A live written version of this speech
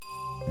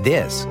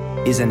This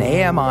is an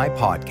AMI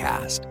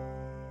podcast.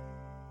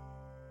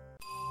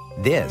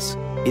 This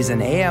is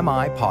an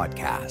AMI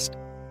podcast.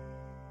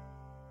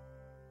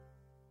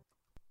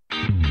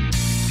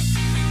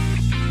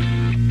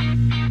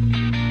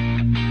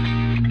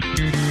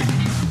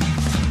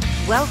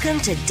 Welcome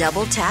to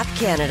Double Tap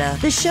Canada,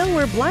 the show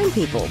where blind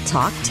people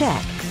talk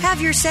tech.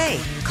 Have your say.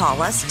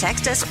 Call us,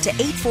 text us to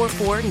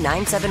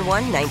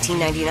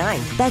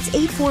 844-971-1999. That's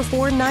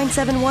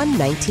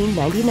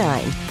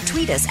 844-971-1999.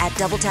 Tweet us at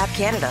Double Tap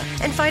Canada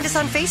and find us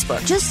on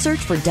Facebook. Just search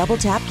for Double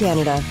Tap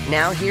Canada.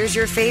 Now here's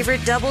your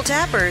favorite Double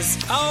Tappers.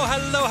 Oh,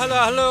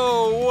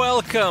 hello.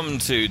 Welcome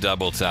to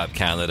Double Tap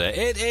Canada.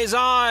 It is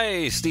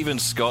I, Stephen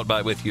Scott,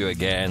 back with you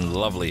again.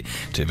 Lovely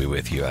to be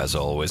with you as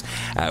always.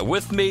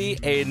 With me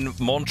in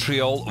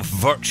Montreal,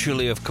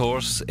 virtually of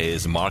course,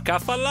 is Mark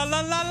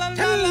Afalala.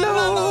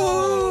 Hello.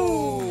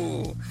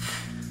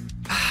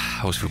 I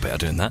always feel better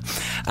doing that.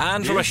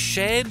 And from a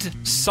shed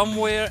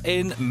somewhere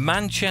in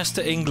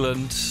Manchester,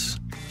 England,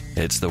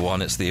 it's the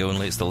one, it's the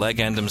only, it's the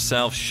legend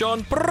himself,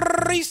 Sean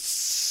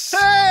Priest.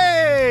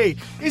 Hey!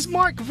 Is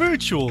Mark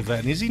virtual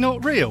then? Is he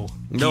not real?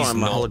 No, He's I'm a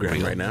not hologram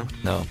real. right now.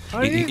 No.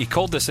 He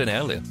called this in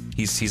earlier.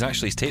 He's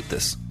actually taped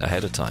this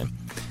ahead of time.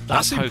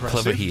 That's how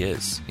impressive. clever he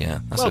is. Yeah.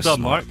 That's Well how done,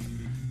 smart. Mark.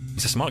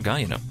 He's a smart guy,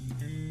 you know.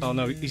 Oh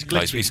no, he's Oh,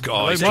 he's glitchy.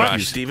 crashed. Thank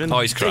you, Stephen.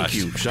 Oh, he's Thank crashed.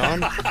 you,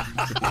 Sean.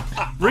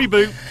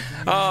 Reboot.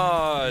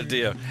 Oh,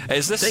 dear.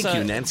 Is this... Thank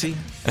you, Nancy.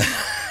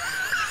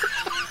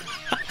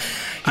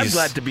 I'm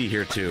glad to be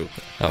here, too.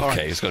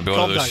 Okay, it's going to be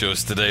one of Calm those down.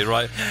 shows today,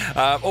 right?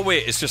 Oh,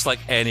 wait, it's just like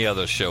any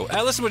other show.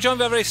 Listen, we're joined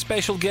by a very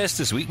special guest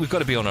this week. We've got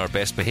to be on our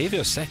best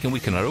behaviour. Second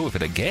week in a row, we've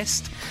had a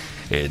guest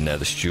in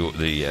the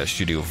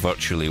studio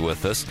virtually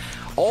with us.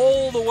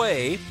 All the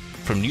way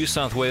from New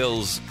South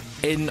Wales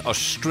in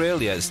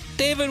Australia. It's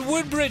David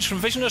Woodbridge from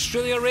Vision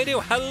Australia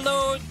Radio.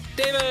 Hello,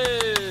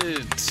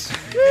 David.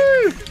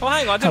 Oh,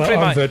 hang on,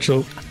 I'm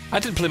virtual. I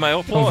didn't play my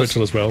I'm applause.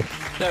 virtual as well.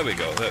 There we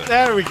go.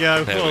 There we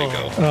go. There we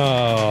go.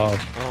 Oh,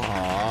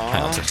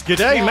 Hang on, Good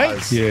day,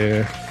 mate.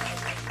 yeah.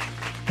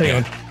 Hang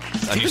on.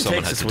 I knew Stephen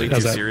someone takes had to this do way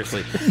that. too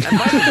seriously. And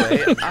by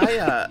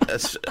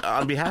the way,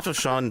 on behalf of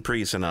Sean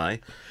Priest and I,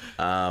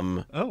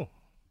 Oh.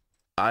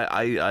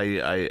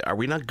 are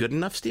we not good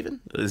enough,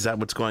 Stephen? Is that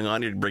what's going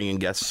on? You're bringing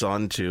guests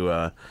on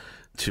to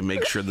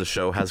make sure the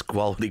show has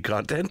quality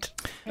content?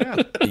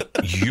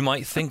 You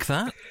might think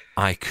that.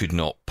 I could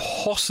not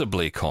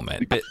possibly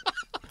comment, but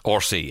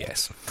or say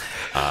yes.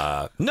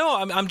 No,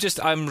 I'm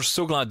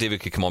so glad David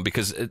could come on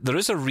because there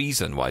is a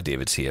reason why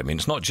David's here. I mean,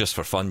 it's not just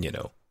for fun, you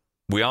know.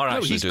 We are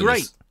actually he's doing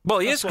great. this. Well,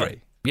 he That's is great.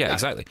 Yeah,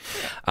 exactly.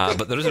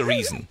 But there is a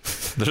reason.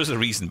 There is a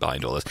reason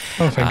behind all this.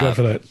 Oh, thank God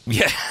for that.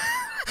 Yeah.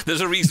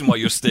 There's a reason why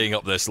you're staying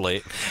up this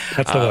late.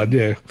 That's the one,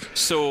 yeah.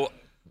 So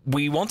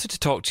we wanted to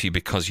talk to you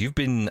because you've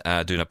been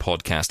doing a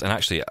podcast, and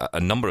actually a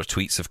number of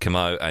tweets have come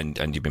out,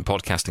 and you've been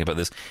podcasting about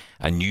this,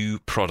 a new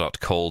product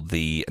called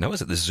the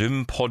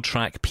Zoom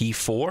PodTrack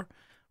P4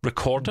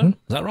 recorder. Is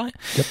that right?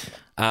 Yep.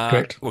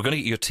 Correct. We're going to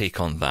get your take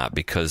on that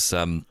because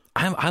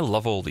I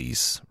love all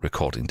these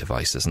recording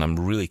devices, and I'm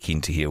really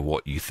keen to hear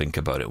what you think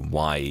about it and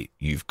why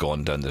you've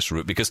gone down this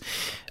route. Because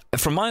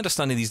from my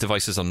understanding, these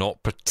devices are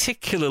not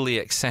particularly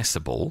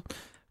accessible,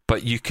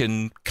 but you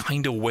can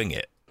kind of wing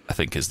it, I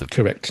think is the...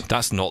 Correct.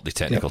 That's not the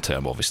technical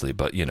term, obviously,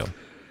 but, you know.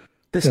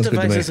 This Sounds good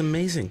to device me. is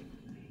amazing.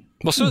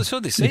 Well, so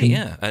they say,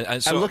 yeah.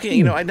 And so, I'm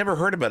looking, I never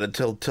heard about it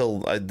till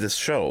this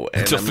show,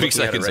 and Until I'm 3 looking at it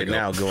seconds right ago.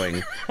 now,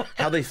 going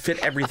how they fit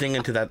everything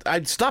into that.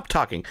 I'd stop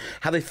talking.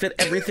 How they fit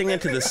everything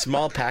into this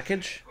small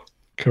package.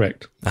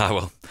 Correct.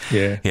 well,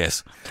 Yeah.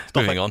 yes.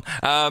 Moving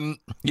on.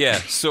 Yeah,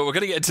 so we're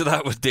going to get into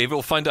that with Dave.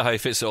 We'll find out how he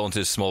fits it onto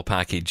his small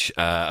package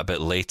a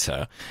bit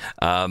later.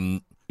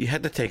 You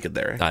had to take it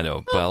there. I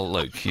know. Well,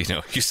 look, you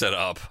set it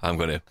up. I'm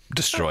going to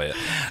destroy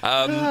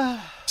it.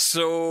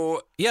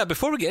 So, yeah,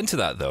 before we get into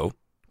that, though,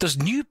 there's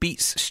new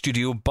Beats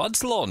Studio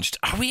Buds launched.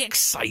 Are we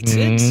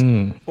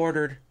excited?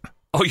 Ordered.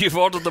 Oh, you've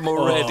ordered them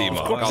already,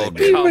 Mark? course Oh, I come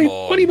did. on.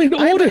 What do you mean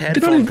I have order? a Did I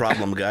headphone not-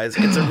 problem, guys.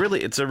 It's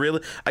a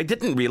really. I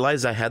didn't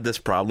realize I had this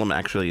problem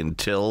actually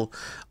until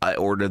I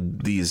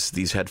ordered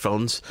these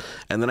headphones,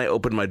 and then I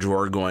opened my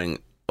drawer, going,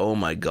 "Oh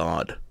my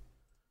god,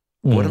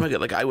 what am I gonna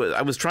like?" I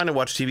was trying to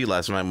watch TV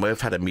last night. My wife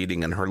had a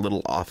meeting, and her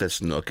little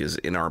office nook is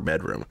in our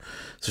bedroom,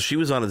 so she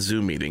was on a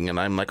Zoom meeting, and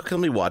I'm like, "Okay,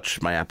 let me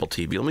watch my Apple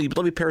TV.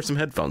 Let me pair some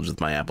headphones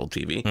with my Apple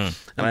TV."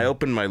 And I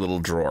opened my little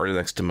drawer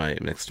next to my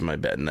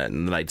bed in the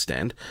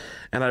nightstand,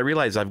 and I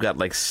realized I've got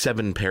like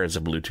 7 pairs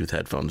of Bluetooth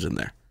headphones in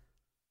there.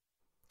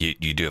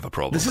 You do have a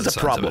problem. This is by the a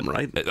sounds of problem,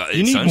 it. right?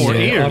 You need sounds more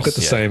like it. ears. I've got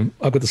the Yeah. same.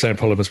 I've got the same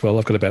problem as well.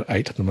 I've got about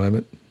 8 at the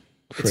moment.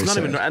 It's Very not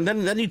sad. even, and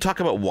then you talk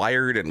about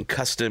wired and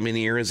custom in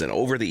ears and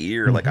over the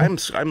ear. Like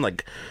I'm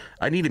like,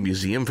 I need a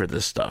museum for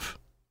this stuff.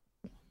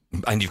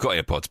 And you've got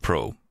AirPods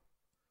Pro,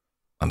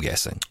 I'm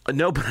guessing.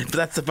 No, but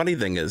that's the funny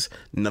thing is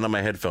none of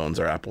my headphones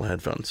are Apple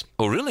headphones.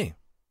 Oh, really?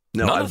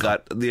 No, None I've of them?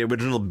 got the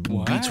original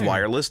Beats Wow.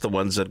 wireless, the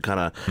ones that kind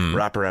of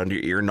wrap around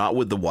your ear, not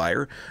with the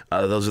wire.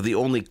 Those are the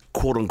only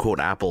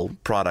quote-unquote Apple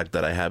product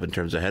that I have in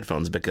terms of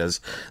headphones,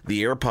 because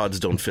the AirPods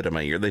don't fit in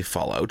my ear, they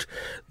fall out.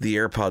 The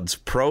AirPods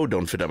Pro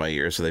don't fit in my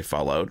ear, so they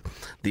fall out.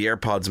 The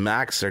AirPods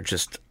Max are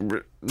just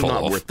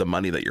not off. worth the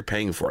money that you're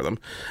paying for them.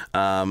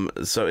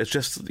 So it's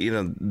just,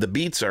 the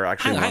Beats are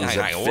actually ones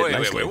that fit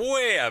nicely.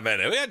 Wait a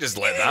minute. We can't just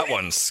let that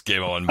one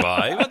skim on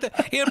by. What the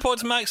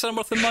AirPods Max aren't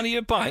worth the money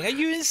you're buying. Are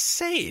you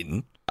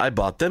insane? I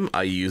bought them,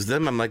 I used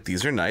them, I'm like,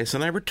 these are nice,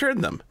 and I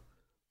returned them.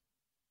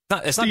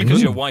 It's not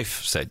because your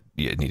wife said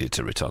you needed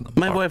to return them.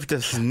 My Or- wife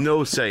has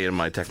no say in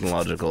my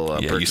technological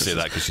Yeah, purchases. you say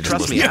that 'cause she doesn't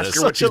Trust me, listen to ask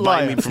this. her what Such a she's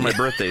buying me liar. for my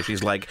birthday.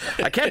 She's like,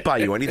 I can't buy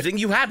you anything.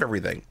 You have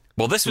everything.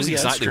 Well, this was Yeah,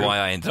 that's exactly true. why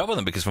I ended up with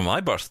them, because for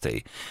my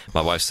birthday,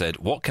 my wife said,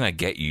 what can I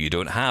get you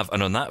don't have?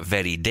 And on that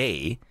very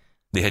day,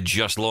 they had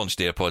just launched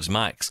AirPods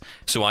Max.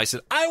 So I said,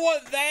 I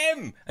want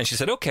them! And she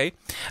said, okay.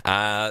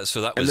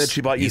 So that was... And then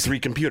she bought you easy. 3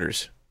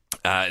 computers.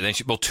 And then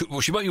she bought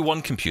you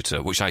one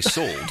computer, which I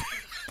sold,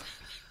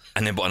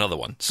 and then bought another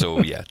one.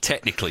 So, yeah,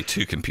 technically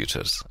 2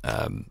 computers.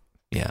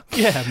 Yeah.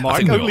 Yeah, I Mark,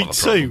 think we all only have a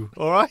problem.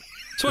 2, all right?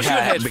 So what's your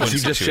headphone Because you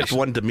just situation? shipped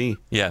one to me.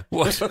 Yeah.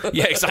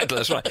 Yeah, exactly.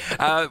 That's right.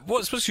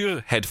 What's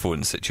your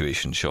headphone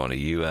situation, Sean? Are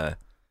you...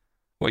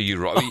 what are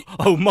you...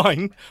 Oh,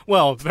 mine?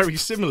 Well, very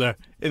similar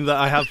in that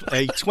I have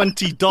a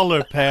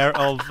 $20 pair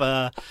of,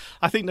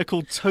 I think they're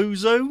called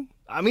Tozo.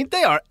 I mean,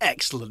 they are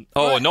excellent.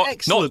 Oh, Right? not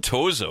excellent.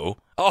 Tozo.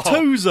 Oh,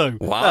 Tozo.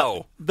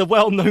 Wow. The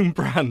well-known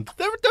brand.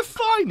 They're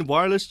fine.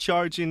 Wireless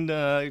charging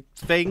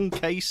thing,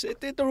 case.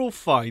 They're all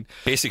fine.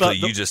 Basically, But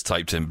you just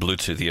typed in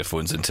Bluetooth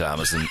earphones into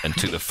Amazon and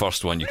took the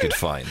first one you could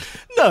find.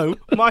 No,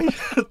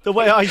 the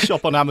way I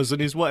shop on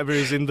Amazon is whatever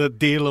is in the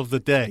deal of the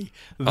day.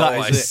 That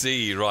is I it.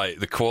 see. Right,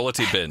 the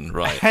quality bin.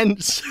 Right.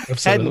 Hence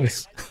Absolutely.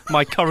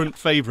 my current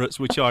favourites,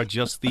 which are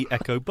just the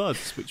Echo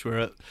Buds, which were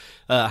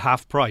at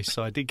half price.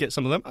 So I did get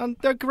some of them, and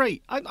they're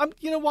great. I'm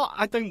you know what?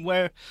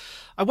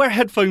 I wear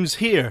headphones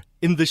here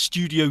in the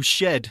studio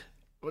shed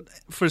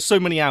for so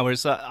many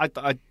hours. I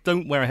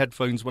don't wear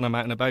headphones when I'm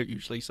out and about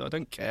usually, so I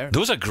don't care.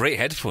 Those are great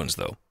headphones,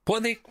 though. What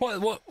are they?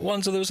 What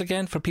ones are those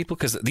again for people?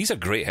 Because these are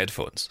great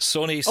headphones.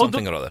 Sony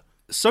something or other.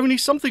 Sony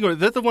something, or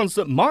they're the ones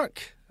that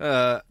Mark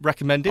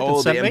recommended and Oh,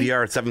 the sent me.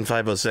 MDR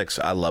 7506.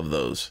 I love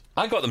those.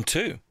 I got them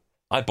too.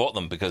 I bought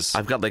them because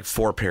I've got like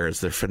 4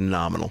 pairs. They're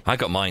phenomenal. I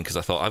got mine because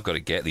I thought I've got to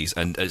get these.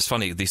 And it's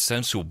funny, they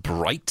sound so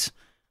bright.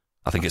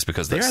 I think it's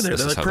because They're this like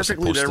is how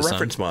perfectly. they're They're supposed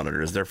reference to sound.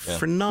 monitors. They're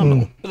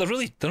phenomenal. But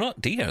they're not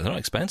dear. They're not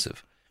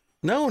expensive.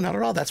 No, not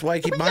at all. That's why I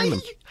keep buying them.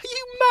 Are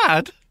you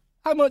mad?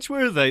 How much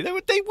were they? They were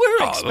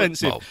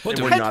expensive. well, what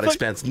They do were we- not Headphone-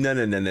 expensive. No.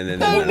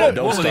 What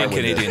Don't were they start in with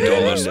Canadian this.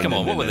 dollars? No, Come no,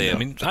 on, no, what were no, they? no. I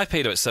mean, I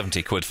paid about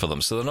 70 quid for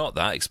them, so they're not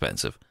that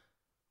expensive.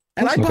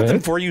 And I That's not bought them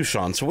bad. for you,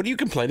 Sean. So what are you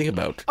complaining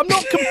about? I'm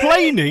not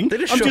complaining. They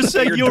just I'm showed just up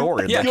saying at your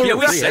door. Yeah, Like, yeah,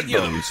 we free sent you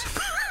them. headphones.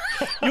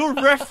 your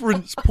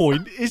reference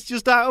point is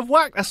just out of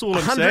whack. That's all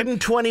I'm saying.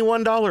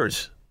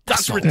 $121.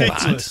 That's not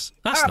ridiculous.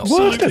 bad. That's not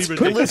Absolutely bad. That's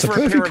ridiculous. That's a For a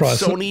pair perfect of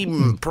price.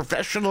 Sony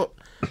professional.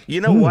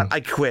 You know what?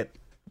 I quit.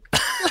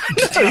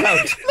 Get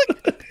out.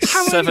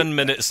 7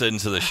 minutes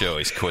into the show,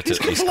 he's quit it.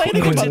 He's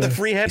Complaining quit about it. the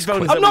free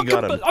headphones I'm that we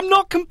got him.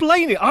 not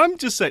complaining. I'm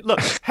just saying, look,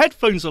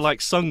 headphones are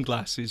like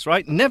sunglasses,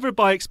 right? Never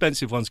buy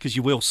expensive ones because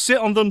you will sit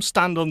on them,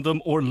 stand on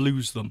them, or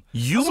lose them.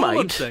 You That's all I'm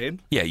might.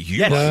 saying. Yeah, you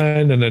Yes.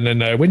 might.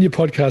 No. When you're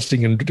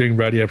podcasting and doing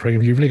radio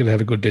programs, you've really got to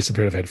have a good decent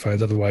pair of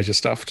headphones. Otherwise, you're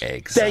stuffed.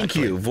 Exactly. Thank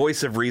you,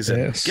 voice of reason.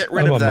 Yes. Get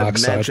rid I'm of on that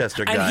Mark's side.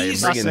 Manchester And guy and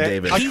he's- bring in That's it.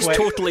 David. I He's quit.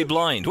 totally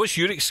blind. What's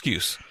your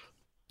excuse?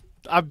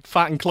 I'm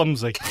fat and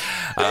clumsy.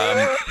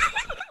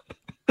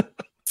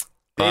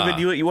 David,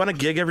 you want a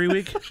gig every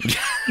week?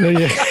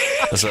 Yeah.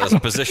 There's a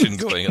position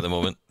going at the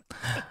moment.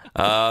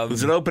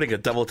 There's an opening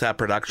at Double Tap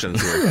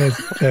Productions here.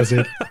 That's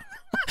it.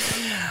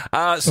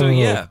 So Oh,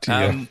 yeah,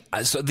 dear.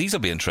 so these will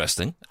be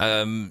interesting.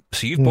 So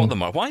you've bought them,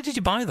 Mark. Why did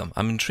you buy them?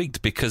 I'm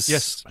intrigued because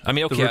Yes. I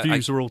mean, okay, The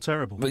reviews are all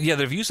terrible. but yeah,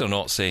 the reviews are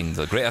not saying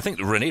they're great. I think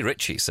Rene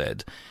Ritchie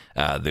said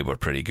they were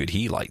pretty good.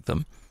 He liked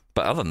them,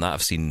 but other than that,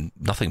 I've seen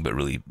nothing but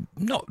really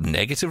not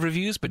negative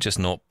reviews, but just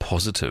not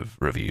positive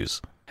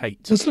reviews.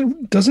 Hate.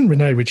 Doesn't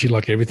Rene Ritchie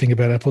like everything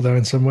about Apple, though,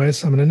 in some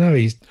ways? I mean, I know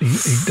he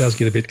does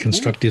get a bit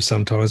constructive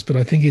sometimes, but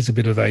I think he's a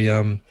bit of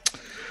a,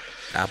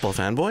 Apple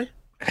fanboy?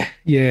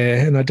 yeah,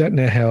 and I don't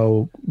know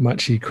how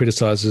much he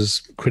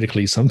criticises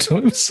critically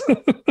sometimes.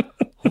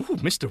 Ooh,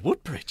 Mr.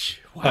 Woodbridge.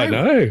 Wow. I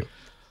know.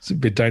 It's a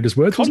bit dangerous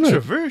words, wasn't it?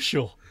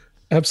 Controversial.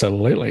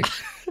 Absolutely.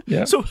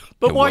 Yeah. So,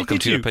 but You're why welcome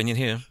did to your you? opinion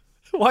here.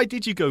 Why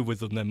did you go with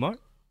them then, Mark?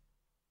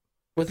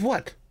 With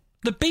what?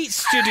 The Beats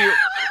Studio.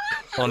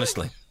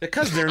 Honestly,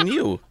 Because they're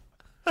new.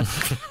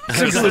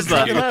 Simple as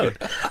that. Check it out.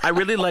 I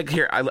really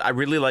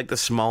like the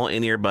small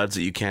in-ear buds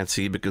that you can't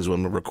see, because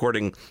when we're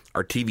recording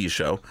our TV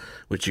show,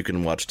 which you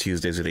can watch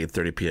Tuesdays at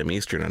 8:30 p.m.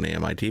 Eastern on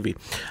AMI TV,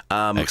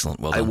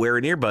 excellent. Well I done. wear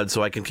an earbud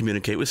so I can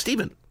communicate with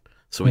Stephen,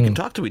 so we can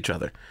talk to each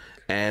other.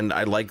 and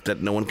I like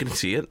that no one can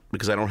see it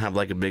because I don't have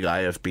like a big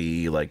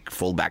IFB like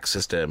full back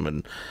system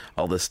and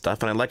all this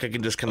stuff, and I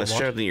can just kind of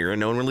shout in the ear and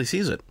no one really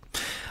sees it.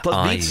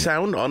 Plus, Beats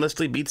Sound,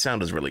 honestly, Beats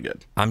Sound is really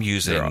good. I'm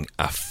using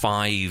a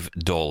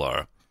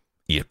 $5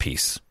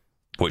 earpiece,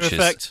 which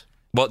Perfect. is...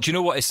 Well, do you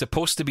know what it's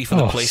supposed to be for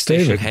the PlayStation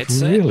David,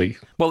 headset? Really?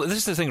 Well, this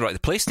is the thing, right? The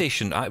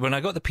PlayStation, when I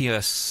got the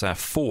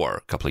PS4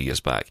 a couple of years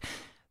back,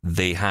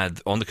 they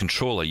had, on the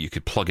controller, you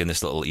could plug in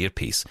this little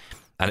earpiece,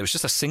 and it was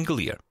just a single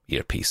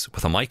earpiece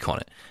with a mic on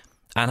it.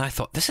 And I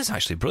thought, this is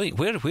actually brilliant.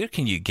 Where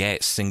can you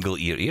get single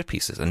ear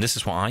earpieces? And this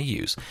is what I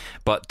use.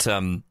 But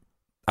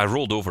I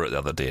rolled over it the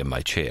other day in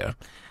my chair,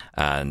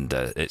 and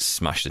it's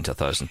smashed into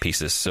 1,000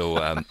 pieces.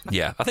 So,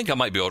 yeah, I think I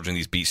might be ordering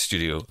these Beats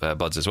Studio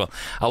Buds as well.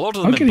 I'll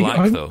order them in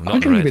black, though, not I'm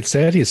getting red. a bit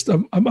sad here.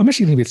 I'm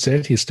actually getting a bit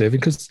sad here, Stephen,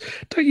 because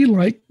don't you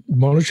like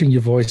monitoring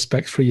your voice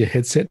back through your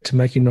headset to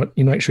make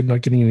make sure you're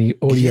not getting any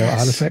audio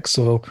artifacts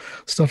or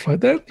stuff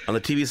like that? On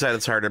the TV side,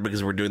 it's harder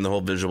because we're doing the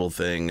whole visual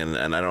thing,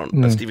 and I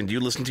don't... Stephen, do you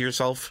listen to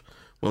yourself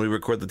when we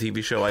record the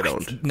TV show? I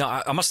don't. No,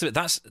 I must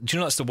admit, do you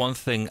know that's the one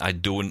thing I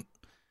don't...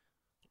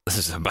 This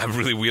is a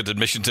really weird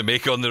admission to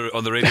make on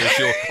the radio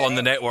show on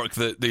the network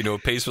that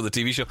pays for the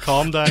TV show.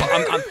 Calm down.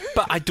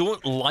 But I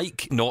don't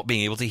like not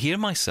being able to hear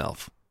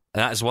myself.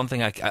 And that is one thing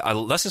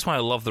this is why I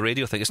love the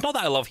radio thing. It's not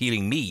that I love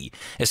hearing me.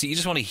 It's that you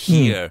just want to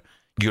hear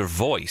your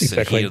voice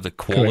and hear the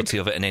quality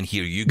of it, and then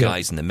hear you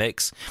guys in the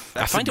mix.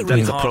 I find it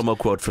really hard. hard. That's the promo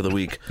quote for the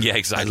week. Yeah,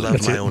 exactly. I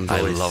love my own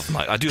voice.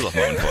 I do love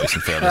my own voice,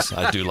 in fairness.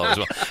 I do love it as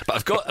well. But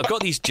I've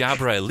got these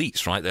Jabra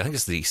Elites, right? I think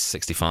it's the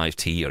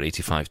 65T or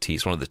 85T.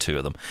 It's one of the two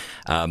of them.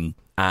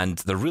 And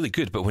they're really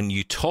good, but when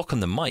you talk on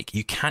the mic,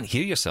 you can't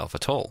hear yourself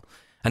at all.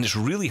 And it's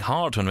really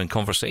hard when I'm in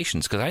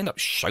conversations because I end up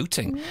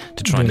shouting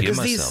to try and hear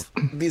myself.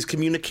 These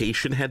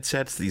communication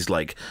headsets, these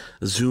like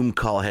Zoom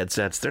call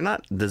headsets, they're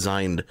not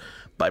designed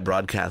by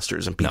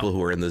broadcasters and people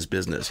who are in this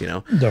business,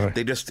 No.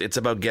 It's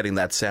about getting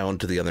that sound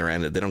to the other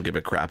end. They don't give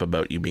a crap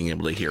about you being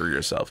able to hear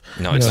yourself.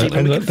 No, it's we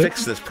can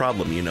fix this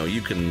problem. We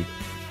can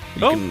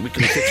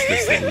fix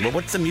this thing. Well,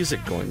 what's the music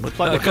going? Like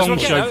the Gong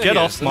Show. Get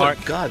off,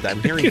 Mark. God, I'm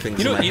hearing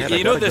things in my head.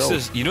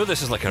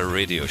 This is like a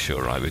radio show,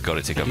 right? We've got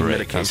to take a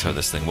break. That's how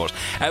this thing works.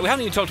 We haven't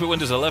even talked about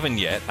Windows 11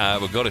 yet.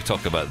 We've got to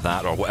talk about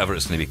that, or whatever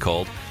it's going to be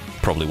called.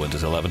 Probably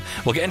Windows 11.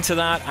 We'll get into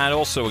that, and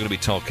also we're going to be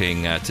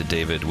talking to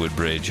David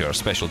Woodbridge, our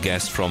special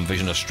guest from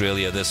Vision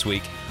Australia this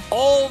week,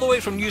 all the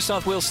way from New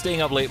South Wales,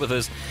 staying up late with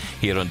us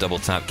here on Double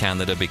Tap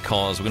Canada,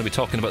 because we're going to be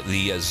talking about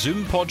the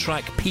Zoom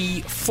PodTrack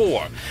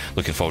P4.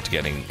 Looking forward to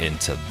getting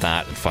into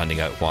that and finding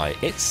out why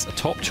it's a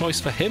top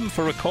choice for him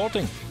for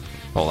recording.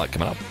 All that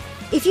coming up.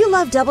 If you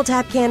love Double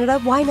Tap Canada,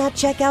 why not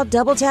check out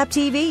Double Tap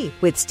TV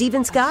with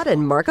Stephen Scott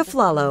and Mark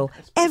Aflalo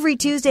every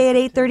Tuesday at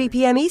 8:30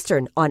 p.m.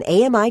 Eastern on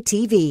AMI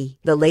TV.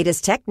 The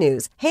latest tech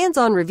news,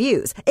 hands-on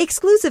reviews,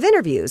 exclusive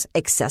interviews,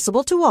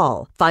 accessible to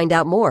all. Find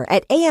out more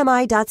at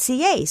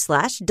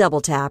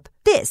ami.ca/doubletap.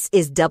 This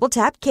is Double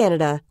Tap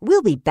Canada.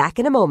 We'll be back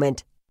in a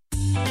moment.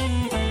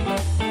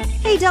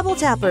 Hey, Double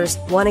Tappers,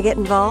 want to get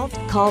involved?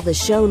 Call the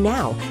show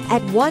now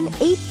at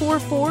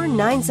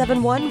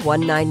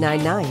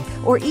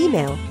 1-844-971-1999 or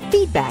email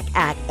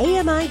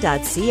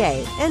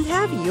feedback@ami.ca and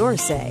have your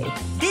say.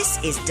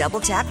 This is Double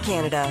Tap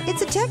Canada.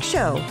 It's a tech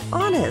show.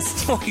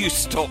 Honest. Oh, you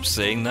stop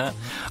saying that.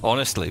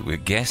 Honestly, we're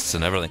guests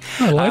and everything.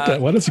 I like that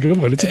one. It's a good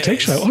one. It's a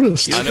tech show.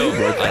 Honest. I know.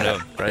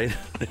 Right?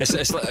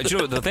 It's like, do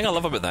you know, the thing I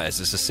love about that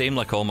is it's the same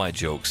like all my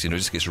jokes. It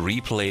just gets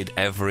replayed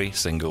every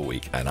single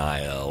week, and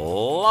I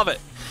love it.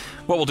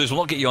 What we'll do is we'll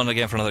not get you on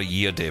again for another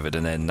year, David,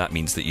 and then that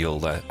means that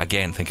you'll,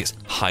 again, think it's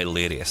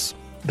hilarious.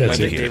 That's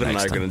it. David and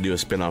I are going to do a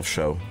spin-off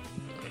show.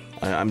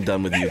 I'm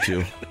done with you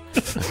two.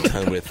 I'm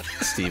done with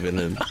Stephen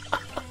and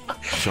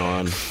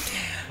Sean.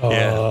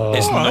 Yeah,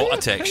 it's not a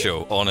tech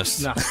show,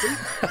 honest.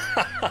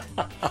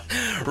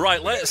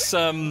 Right, let's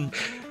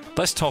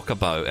talk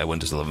about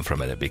Windows 11 for a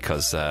minute,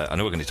 because I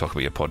know we're going to talk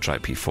about your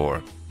PodTrack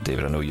P4.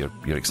 David, I know you're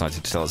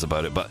excited to tell us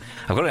about it, but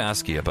I've got to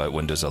ask you about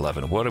Windows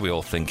 11. What are we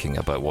all thinking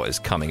about what is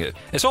coming?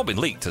 It's all been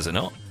leaked, is it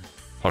not?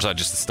 Or is that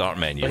just the start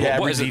menu? Yeah,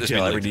 what is it that's been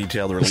leaked? Every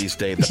detail, the release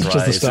date, the It's price.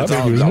 just the start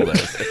menu, isn't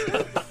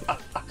it?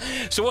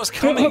 So what's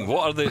coming?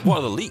 What are the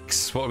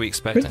leaks? What are we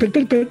expecting? But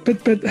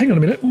hang on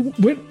a minute.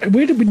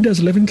 Where did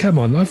Windows 11 come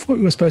on? I thought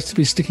we were supposed to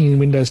be sticking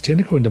Windows 10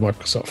 according to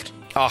Microsoft.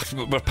 Oh,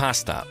 we're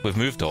past that. We've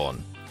moved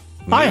on.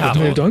 I have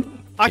Moved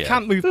on. I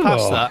can't move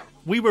past Oh. that.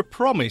 We were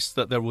promised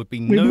that there would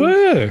be We no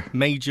were.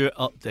 major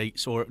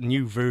updates or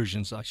new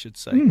versions, I should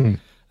say. Yeah.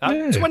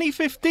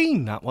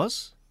 2015, that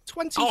was. I Oh,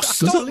 can't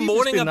stop believe it's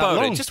moaning been that about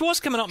long. it. Just what's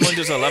coming up on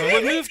Windows 11.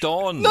 We've moved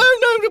on. No. A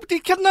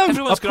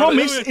Everyone's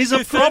promise is a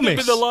It'd promise.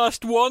 be the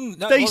last one.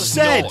 No, They it's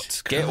said.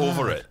 not. Get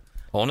over it.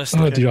 Honestly.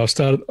 Oh dear, I'll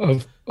start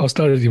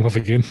him off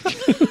again.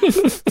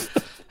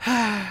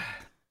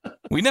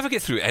 We never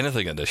get through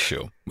anything on this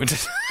show. We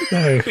just,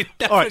 No. we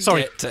never All right,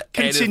 sorry. get to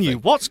Continue.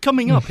 anything. What's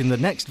coming up in the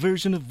next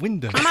version of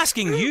Windows? I'm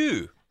asking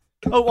you.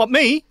 Oh, what,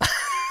 me?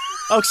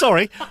 Oh,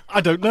 sorry.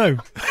 I don't know.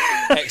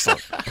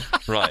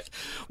 Excellent. Right.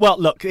 Well,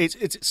 look,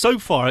 it's so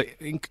far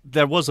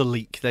there was a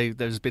leak.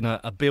 There's been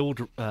a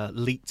build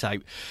leaked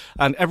out,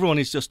 and everyone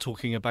is just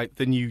talking about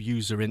the new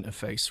user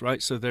interface,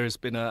 right? So there's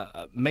been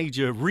a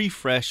major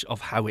refresh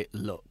of how it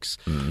looks.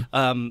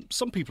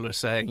 Some people are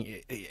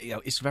saying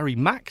it's very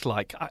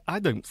Mac-like. I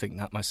don't think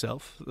that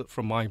myself,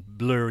 from my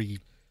blurry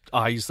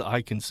eyes that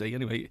I can see.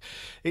 Anyway,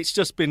 it's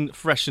just been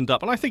freshened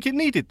up, and I think it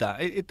needed that.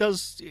 It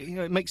does,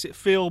 it makes it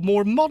feel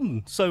more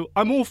modern. So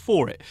I'm all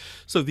for it.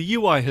 So the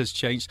UI has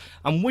changed,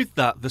 and with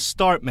that, the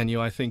start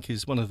menu I think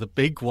is one of the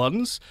big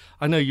ones.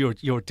 I know you're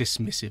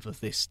dismissive of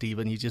this,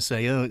 Stephen. You just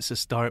say, "Oh, it's a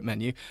start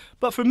menu,"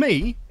 but for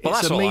me, well,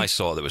 that's all I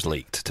saw that was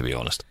leaked, to be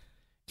honest.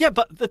 Yeah,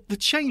 but the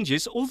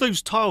changes, all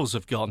those tiles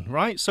have gone,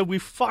 right? So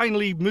we've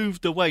finally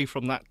moved away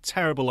from that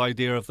terrible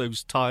idea of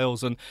those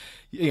tiles, and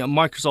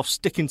Microsoft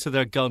sticking to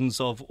their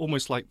guns of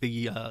almost like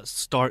the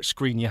start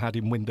screen you had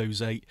in Windows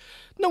 8.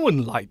 No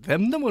one liked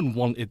them. No one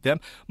wanted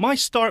them. My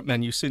start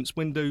menu since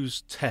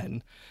Windows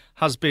 10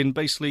 has been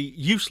basically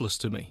useless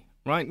to me.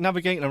 Right,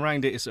 navigating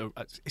around it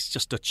it's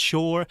just a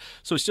chore.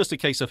 So it's just a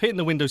case of hitting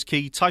the Windows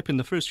key, typing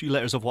the first few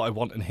letters of what I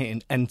want, and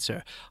hitting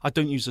Enter. I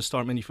don't use the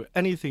start menu for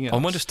anything else.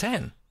 On Windows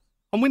 10?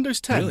 On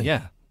Windows 10, really?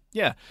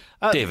 yeah.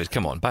 David,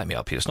 come on, back me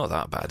up here. It's not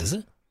that bad, is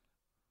it?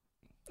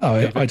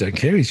 Oh, I don't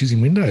care. He's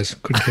using Windows.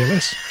 Couldn't care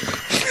less.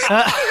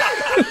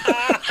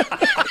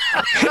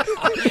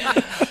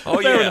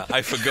 Oh yeah,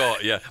 I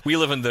forgot. Yeah, we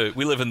live in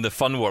the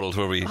fun world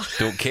where we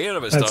don't care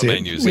about start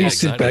menus. We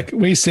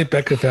sit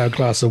back with our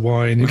glass of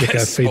wine and get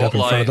our feet up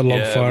in front of the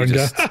log fire and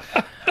go.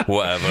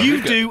 Whatever.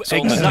 You do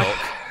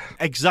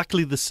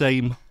exactly the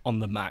same on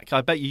the Mac.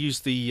 I bet you use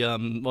the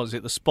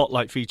the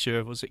Spotlight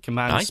feature. Was it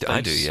Command Space?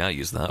 I do. Yeah, I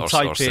use that. Or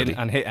type in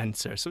and hit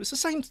Enter. So it's the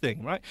same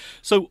thing, right?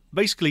 So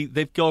basically,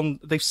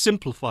 they've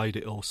simplified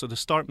it all. So the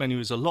start menu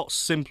is a lot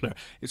simpler.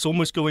 It's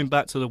almost going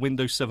back to the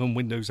Windows 7,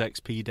 Windows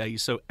XP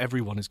days. So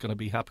everyone is going to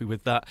be happy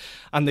with that.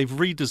 And they've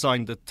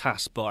redesigned the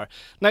taskbar.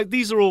 Now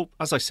these are all,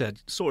 as I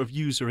said, sort of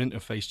user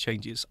interface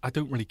changes. I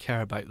don't really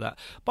care about that,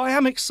 but I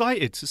am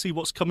excited to see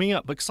what's coming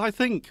up because I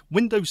think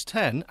Windows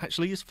 10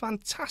 actually is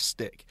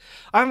fantastic.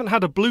 I haven't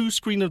had a blue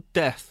screen of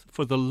death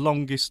for the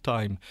longest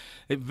time.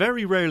 It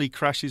very rarely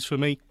crashes for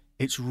me.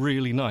 It's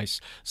really nice.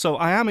 So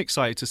I am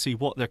excited to see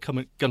what they're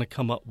going to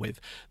come up with.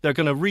 They're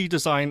going to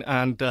redesign,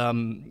 and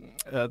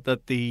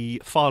that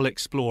the File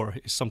Explorer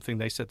is something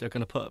they said they're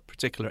going to put a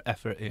particular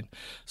effort in.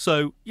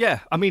 So yeah,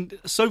 I mean,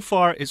 so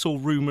far it's all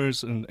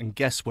rumours and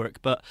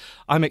guesswork, but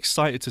I'm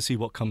excited to see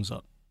what comes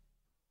up.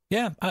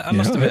 Yeah, I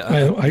must admit.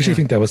 I actually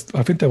think that was.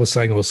 I think they were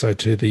saying also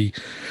to the.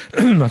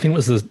 I think it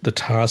was the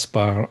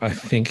taskbar. I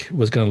think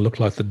was going to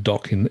look like the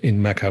dock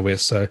in Mac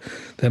OS. So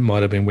that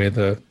might have been where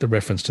the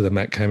reference to the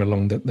Mac came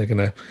along. That they're going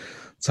to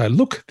say,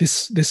 look,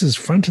 this is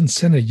front and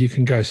center. You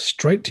can go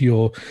straight to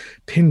your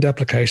pinned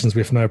applications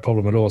with no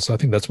problem at all. So I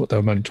think that's what they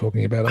were mainly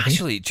talking about.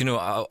 Actually, do you know?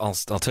 I'll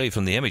tell you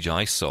from the image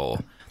I saw,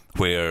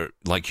 where,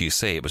 like you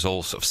say, it was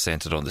all sort of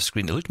centered on the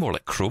screen. It looked more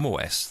like Chrome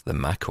OS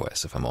than Mac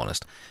OS, if I'm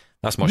honest.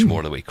 That's much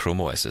more the way Chrome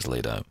OS is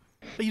laid out.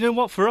 But you know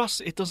what? For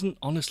us, it doesn't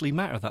honestly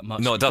matter that much.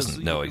 No, it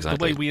doesn't. No,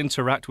 exactly. The way we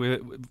interact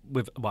with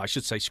well, I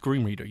should say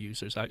screen reader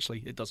users,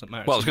 actually, it doesn't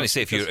matter. Well, I was going to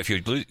say, if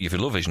you're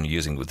low vision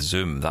using with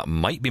Zoom, that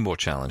might be more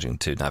challenging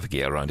to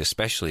navigate around,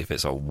 especially if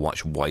it's a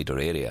much wider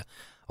area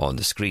on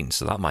the screen.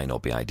 So that might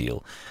not be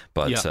ideal.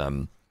 But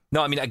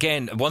no, I mean,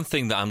 again, one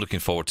thing that I'm looking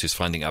forward to is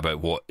finding out about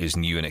what is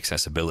new in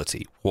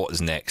accessibility. What is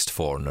next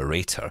for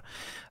Narrator?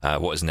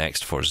 What is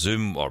next for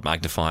Zoom or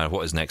Magnifier?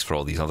 What is next for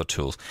all these other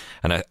tools?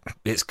 And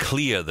it's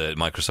clear that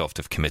Microsoft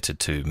have committed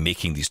to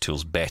making these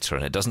tools better,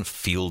 and it doesn't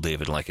feel,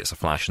 David, like it's a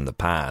flash in the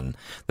pan,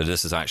 that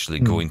this is actually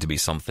going to be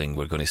something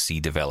we're going to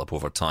see develop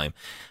over time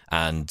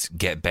and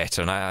get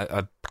better. And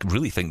I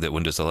really think that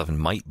Windows 11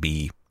 might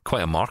be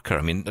quite a marker.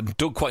 I mean, I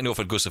don't quite know if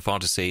I'd go so far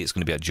to say it's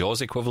going to be a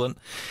JAWS equivalent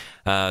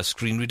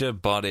screen reader,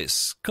 but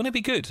it's going to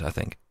be good, I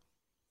think.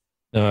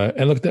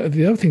 And look,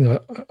 the other thing,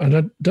 and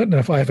I don't know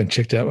if I haven't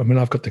checked out, I mean,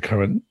 I've got the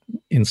current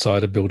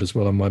Insider build as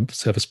well on my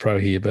Surface Pro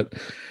here, but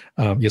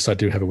yes, I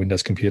do have a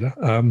Windows computer.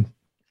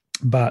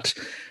 But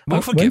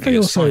we'll forgive you,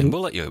 it's fine.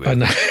 We'll let you I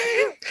know.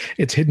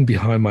 It's hidden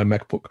behind my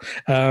MacBook.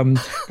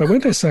 But when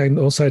they're saying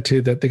also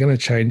too that they're going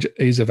to change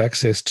ease of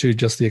access to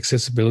just the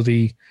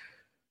accessibility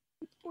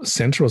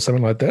center or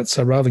something like that.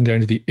 So rather than going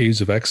to the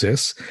ease of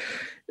access,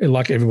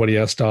 like everybody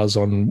else does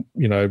on,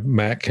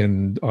 Mac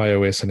and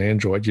iOS and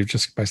Android, you've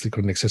just basically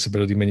got an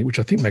accessibility menu, which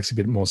I think makes a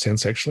bit more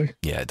sense, actually.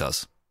 Yeah, it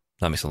does.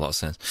 That makes a lot of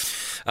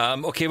sense.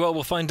 Okay, well,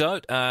 we'll find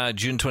out.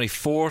 June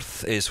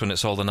 24th is when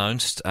it's all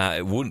announced.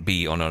 It won't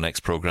be on our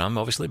next program,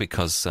 obviously,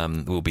 because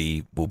we'll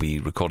be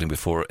recording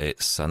before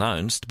it's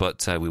announced,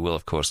 but we will,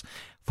 of course,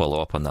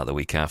 follow up on that the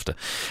week after.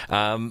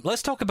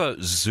 Let's talk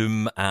about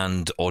Zoom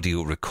and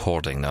audio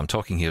recording. Now, I'm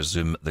talking here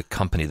Zoom, the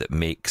company that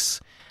makes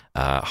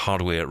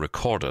hardware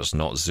recorders,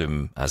 not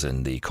Zoom as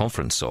in the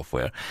conference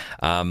software.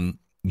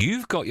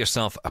 You've got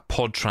yourself a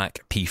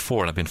PodTrack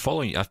P4, and I've been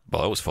following you. I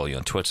always follow you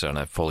on Twitter, and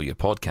I follow your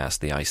podcast,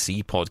 the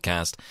IC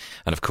podcast,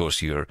 and of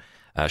course your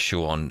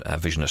show on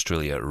Vision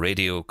Australia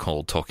Radio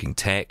called Talking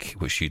Tech,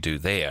 which you do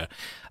there.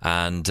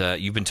 And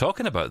you've been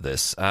talking about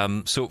this.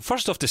 So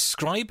first off,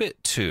 describe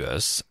it to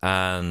us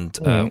and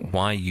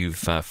why you've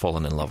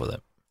fallen in love with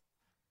it.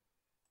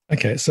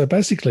 Okay, so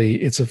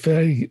basically it's a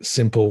very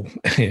simple,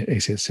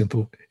 it's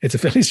a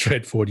fairly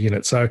straightforward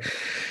unit. So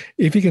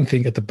if you can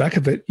think at the back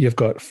of it, you've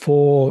got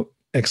 4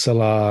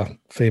 XLR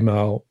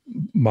female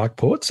mic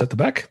ports at the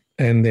back.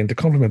 And then to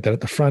complement that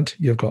at the front,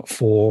 you've got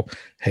 4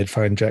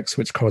 headphone jacks,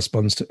 which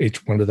corresponds to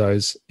each one of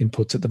those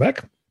inputs at the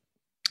back.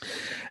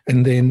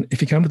 And then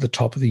if you come to the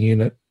top of the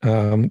unit,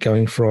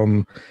 going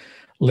from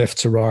left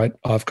to right,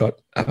 I've got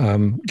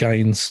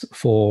gains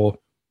for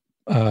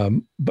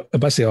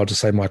basically I'll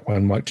just say mic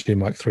 1, mic 2,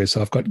 mic 3.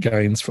 So I've got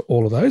gains for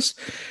all of those.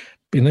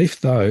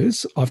 Beneath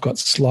those, I've got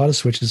slider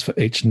switches for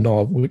each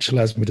knob, which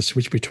allows me to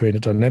switch between a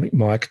dynamic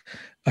mic,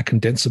 a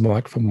condenser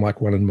mic from mic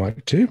 1 and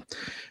mic 2.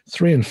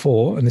 3 and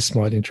 4, and this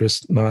might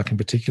interest Mark in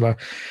particular,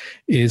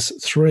 is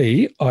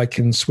 3, I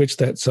can switch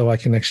that so I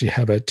can actually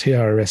have a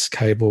TRS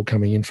cable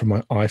coming in from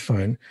my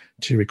iPhone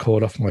to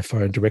record off my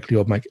phone directly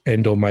or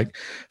make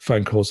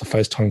phone calls or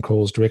FaceTime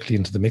calls directly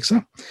into the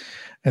mixer.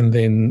 And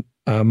then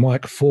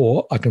mic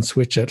 4, I can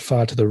switch it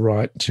far to the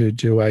right to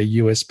do a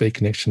USB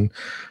connection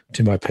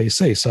to my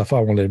PC. So if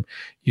I want to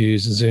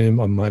use Zoom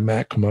on my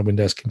Mac or my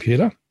Windows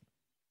computer,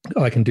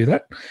 I can do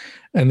that.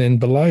 And then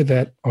below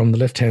that, on the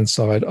left-hand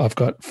side, I've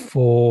got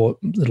 4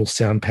 little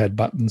sound pad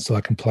buttons so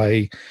I can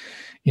play,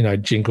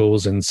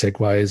 jingles and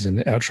segues and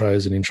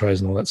outros and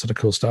intros and all that sort of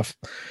cool stuff.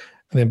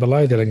 And then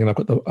below that, again, I've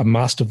got a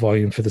master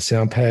volume for the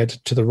sound pad.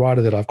 To the right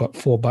of that, I've got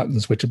 4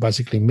 buttons, which are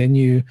basically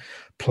menu,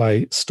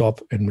 play, stop,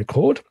 and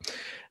record.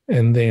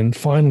 And then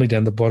finally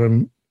down the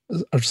bottom,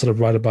 sort of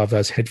right above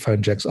those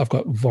headphone jacks, I've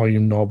got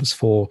volume knobs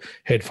for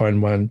headphone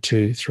 1,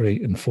 2,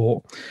 3, and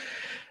 4.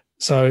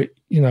 So,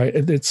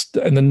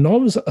 and the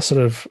knobs are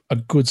sort of a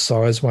good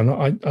size one.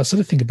 I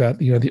sort of think about,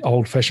 the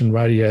old-fashioned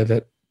radio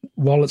that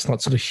while it's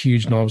not sort of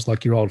huge knobs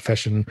like your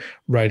old-fashioned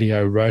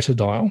radio rotor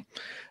dial,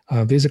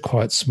 these are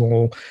quite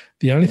small.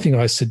 The only thing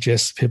I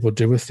suggest people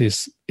do with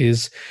this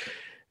is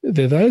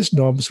they're those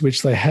knobs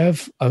which they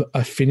have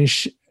a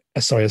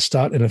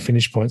start and a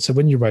finish point. So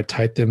when you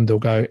rotate them, they'll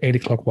go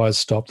anti-clockwise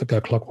stop, they'll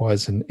go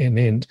clockwise and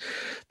end.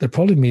 The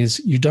problem is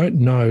you don't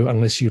know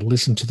unless you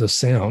listen to the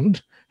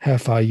sound how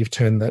far you've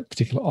turned that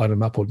particular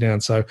item up or down.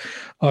 So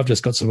I've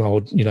just got some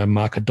old,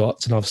 marker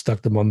dots and I've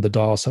stuck them on the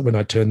dial. So when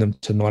I turn them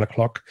to 9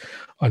 o'clock,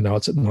 I know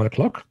it's at 9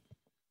 o'clock.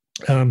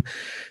 The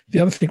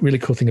other really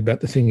cool thing about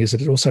the thing is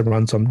that it also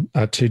runs on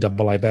 2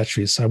 AA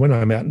batteries. So when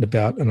I'm out and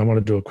about and I want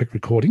to do a quick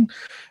recording,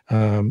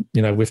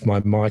 with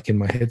my mic and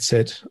my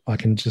headset, I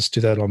can just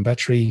do that on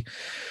battery.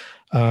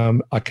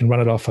 I can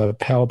run it off a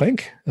power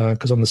bank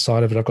because on the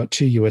side of it, I've got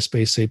 2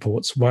 USB-C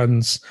ports.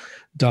 One's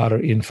data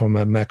in from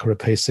a Mac or a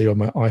PC or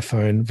my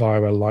iPhone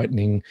via a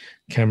Lightning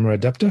camera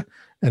adapter,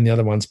 and the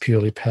other one's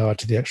purely power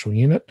to the actual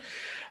unit.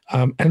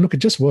 And look, it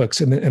just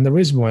works. And the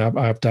reason why I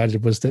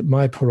updated was that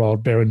my poor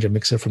old Behringer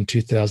mixer from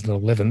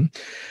 2011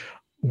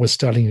 was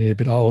starting to get a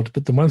bit old.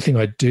 But the one thing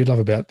I do love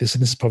about this,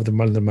 and this is probably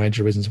one of the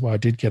major reasons why I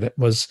did get it,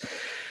 was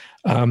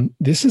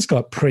this has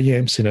got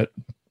preamps in it.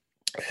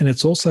 And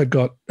it's also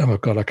got, oh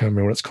God, I can't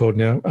remember what it's called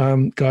now.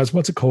 Guys,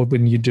 what's it called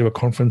when you do a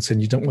conference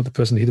and you don't want the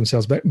person to hear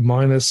themselves back?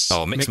 Mix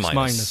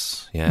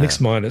minus. Yeah.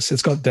 Mix minus.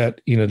 It's got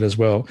that in it as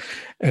well.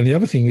 And the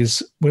other thing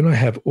is when I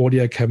have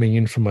audio coming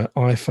in from my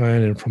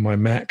iPhone and from my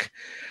Mac,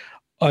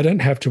 I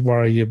don't have to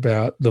worry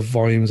about the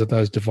volumes of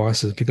those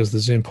devices because the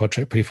Zoom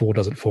PodTrack P4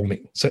 does it for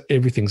me. So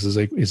everything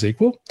is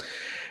equal.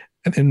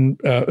 And then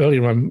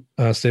earlier on,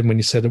 Stephen, when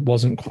you said it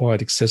wasn't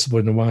quite accessible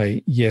in a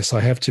way, yes, I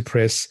have to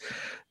press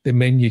the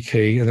menu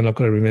key, and then I've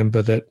got to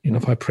remember that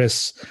if I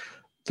press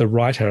the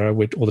right arrow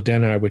or the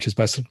down arrow, which is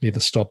basically the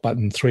stop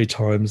button 3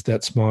 times,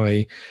 that's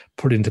my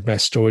put into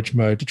mass storage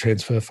mode to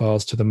transfer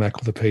files to the Mac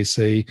or the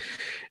PC.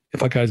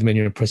 If I go to the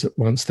menu and press it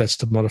once, that's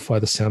to modify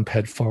the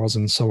soundpad files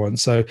and so on.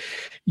 So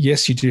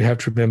yes, you do have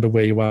to remember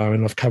where you are,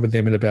 and I've covered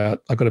them I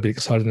got a bit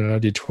excited and I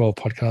did 12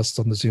 podcasts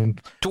on the Zoom.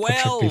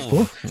 12?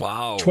 before.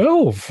 Wow.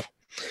 12.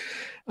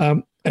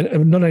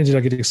 And not only did I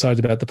get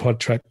excited about the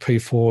PodTrack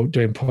P4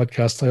 doing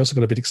podcasts, I also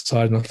got a bit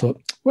excited and I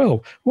thought,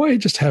 well, why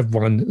just have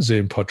one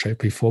Zoom PodTrack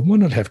P4? Why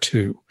not have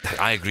 2?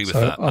 I agree with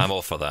that. I'm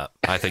all for that.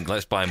 I think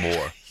let's buy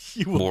more.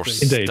 More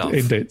stuff.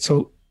 Indeed.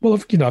 So, well,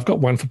 I've got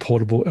one for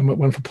portable and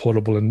one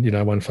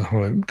for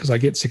home because I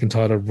get sick and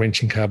tired of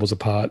wrenching cables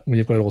apart when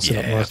you've got it all set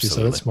up nicely. Absolutely.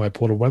 So that's my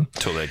portable one.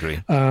 Totally agree.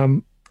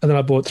 And then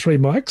I bought 3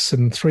 mics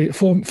and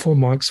four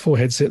mics, 4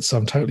 headsets. So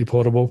I'm totally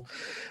portable.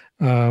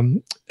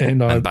 And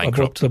I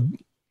bought the.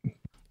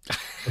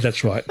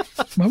 That's right.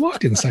 My wife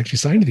didn't actually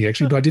say anything,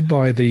 actually, but I did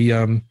buy the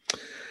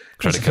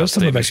credit card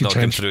statement's not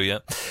come through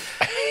yet.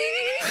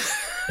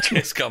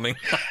 It's coming.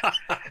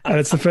 And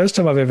it's the first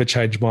time I've ever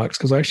changed mics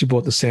because I actually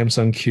bought the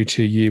Samsung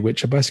Q2U,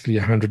 which are basically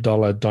a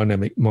 $100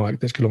 dynamic mic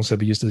that can also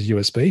be used as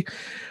USB.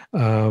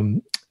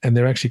 And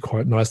they're actually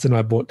quite nice. Then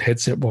I bought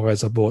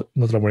headset-wise, not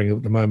that I'm wearing it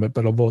at the moment,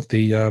 but I bought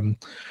the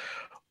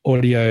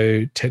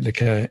Audio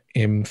Technica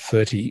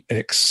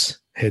M30X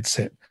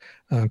headset.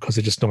 because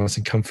they're just nice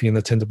and comfy and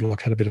they tend to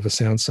block out a bit of a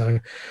sound. So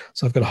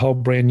I've got a whole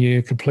brand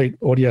new complete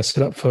audio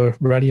setup for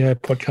radio,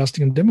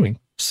 podcasting and demoing.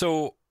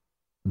 So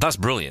that's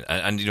brilliant.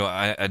 And you know,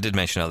 I did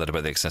mention earlier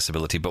about the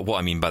accessibility, but what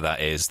I mean by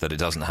that is that it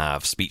doesn't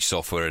have speech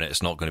software in it.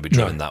 It's not going to be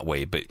driven that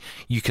way, but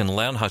you can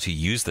learn how to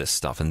use this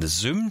stuff. And the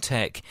Zoom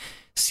tech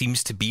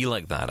seems to be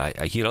like that.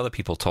 I hear other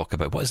people talk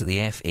about, what is it, the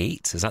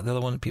F8? Is that the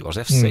other one? Or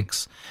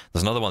F6?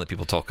 There's another one that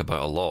people talk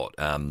about a lot,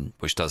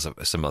 which does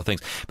similar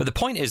things. But the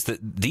point is that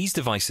these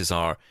devices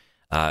are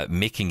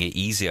making it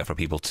easier for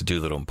people to do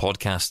their own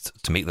podcast,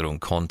 to make their own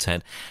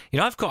content. You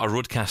know, I've got a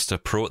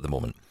Rodecaster Pro at the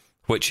moment,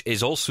 which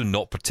is also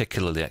not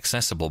particularly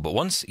accessible. But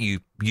once you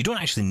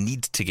don't actually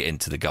need to get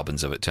into the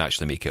gubbins of it to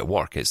actually make it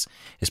work. It's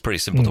pretty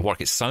simple to work.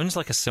 It sounds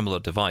like a similar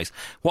device.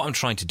 What I'm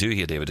trying to do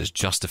here, David, is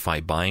justify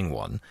buying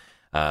one.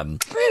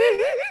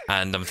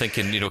 And I'm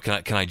thinking, you know,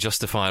 can I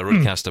justify a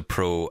Rodecaster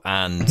Pro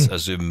and a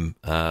Zoom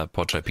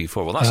PodTrack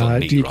P4? Well, that's not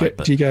neat, right?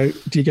 Do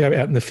you go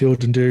out in the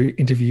field and do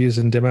interviews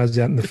and demos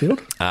out in the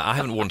field? I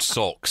haven't worn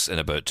socks in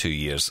about 2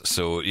 years,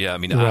 so yeah, I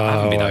mean, I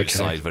haven't been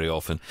outside very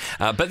often.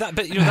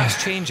 But you know,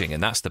 that's changing,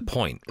 and that's the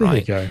point,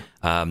 right? There you go.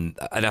 And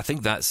I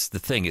think that's the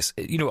thing. Is,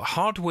 you know,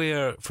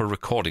 hardware for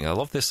recording. I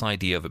love this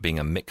idea of it being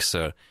a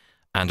mixer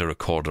and a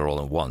recorder all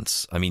at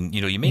once. I mean,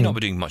 you know, you may not be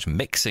doing much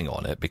mixing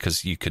on it because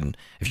if you can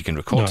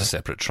record to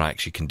separate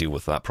tracks, you can deal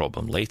with that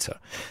problem later.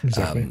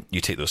 Exactly.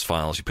 You take those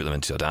files, you put them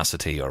into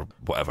Audacity or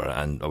whatever,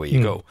 and away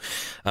you go.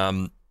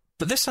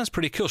 But this sounds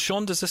pretty cool.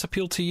 Sean, does this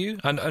appeal to you?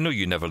 And I know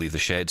you never leave the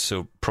shed,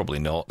 so probably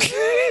not.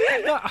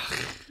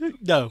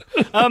 No.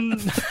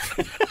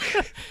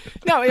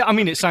 No, I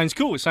mean, it sounds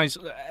cool. It sounds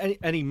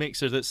any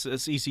mixer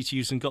that's easy to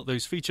use and got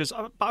those features.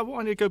 But I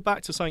wanted to go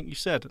back to something you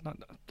said.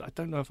 I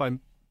don't know if I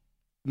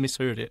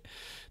misheard it.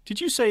 Did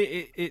you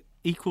say it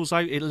equals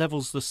out, it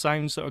levels the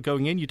sounds that are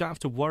going in? You don't have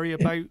to worry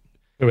about...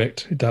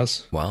 Correct, it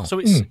does. Wow. So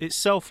it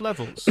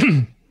self-levels?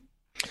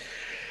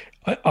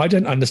 I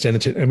don't understand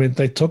it. I mean,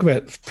 they talk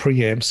about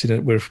preamps in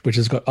it, which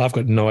I've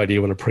got no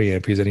idea what a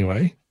preamp is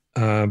anyway.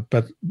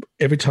 But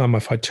every time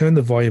if I turn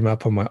the volume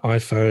up on my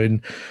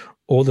iPhone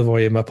or the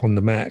volume up on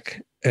the Mac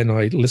and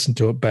I listen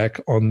to it back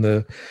on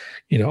the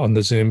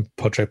Zoom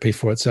PodTrack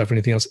P4 itself or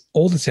anything else,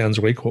 all the sounds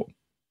are equal.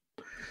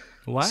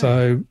 Wow.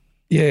 So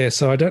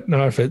I don't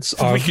know if it's...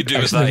 We could do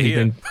with that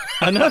here.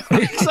 I know,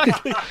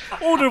 exactly.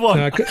 Order one.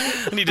 And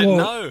you didn't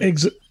know.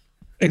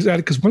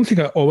 Exactly, because one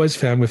thing I always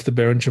found with the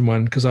Behringer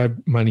one, because I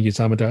mainly use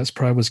Amadeus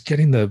Pro, was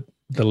getting the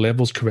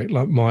levels correct,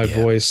 like my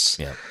voice,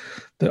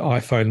 the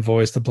iPhone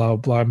voice, the blah,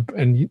 blah, blah.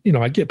 And, you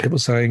know, I get people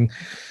saying,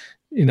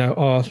 you know,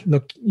 oh,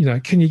 look, you know,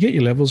 can you get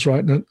your levels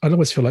right? And I'd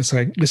always feel like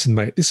saying, listen,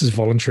 mate, this is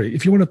voluntary.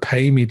 If you want to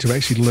pay me to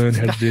actually learn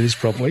how to do this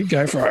properly,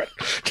 go for it.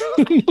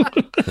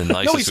 The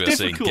nicest way of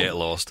saying get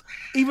lost.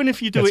 Even if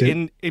you do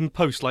it in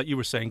post, like you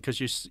were saying,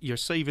 because you're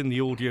saving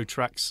the audio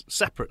tracks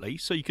separately,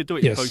 so you could do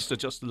it in post,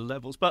 adjusting the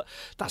levels. But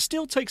that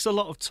still takes a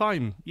lot of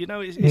time. You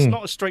know, it's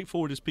not as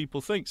straightforward as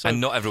people think. So.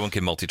 And not everyone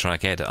can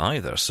multi-track edit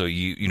either. So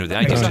you know, the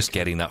idea is just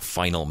getting that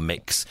final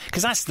mix.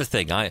 Because that's the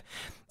thing.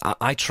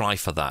 I try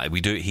for that.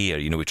 We do it here.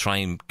 You know, we try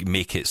and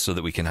make it so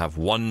that we can have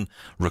one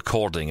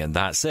recording and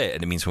that's it.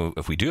 And it means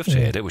if we do have to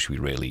edit, which we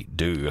rarely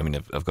do, I mean,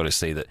 I've got to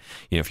say that,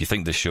 you know, if you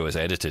think this show is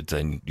edited,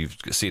 then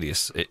you've got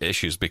serious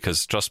issues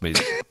because, trust me,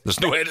 there's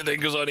no editing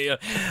goes on here.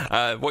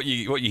 What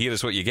you hear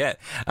is what you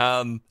get.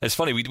 It's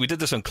funny, we did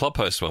this on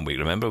Clubhouse one week,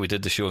 remember? We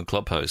did the show on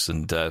Clubhouse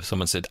and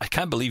someone said, I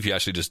can't believe you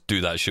actually just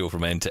do that show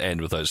from end to end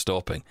without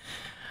stopping.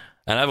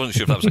 And I wasn't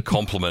sure if that was a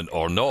compliment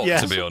or not,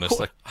 to be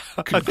honest.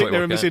 I think they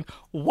were missing,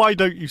 why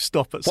don't you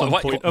stop at some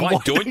point? Why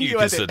don't you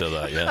consider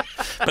that? Yeah,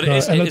 but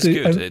it is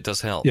good. It does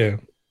help. Yeah.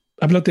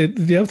 I mean,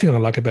 the other thing I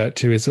like about it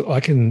too is that I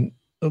can,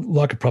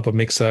 like a proper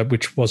mixer,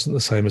 which wasn't the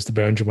same as the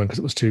Behringer one because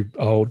it was too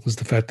old, was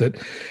the fact that,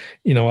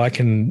 you know, I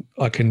can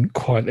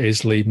quite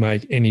easily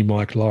make any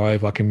mic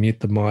live. I can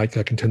mute the mic.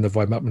 I can turn the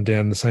volume up and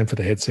down. The same for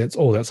the headsets,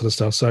 all that sort of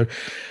stuff. So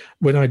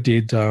when I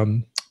did...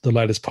 the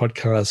latest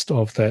podcast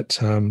of that,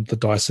 the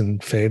Dyson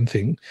fan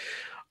thing,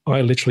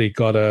 I literally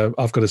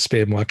I've got a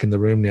spare mic in the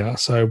room now.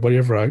 So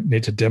whenever I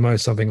need to demo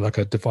something like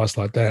a device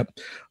like that,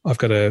 I've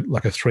got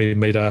a 3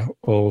 meter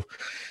or,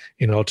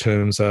 in old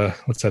terms,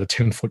 what's that, a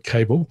 10-foot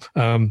cable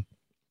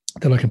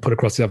that I can put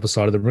across the other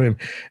side of the room.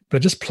 But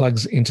it just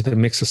plugs into the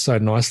mixer so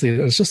nicely.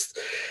 It's just,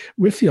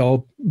 with the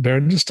old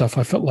Behringer stuff,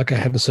 I felt like I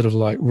had to sort of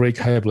like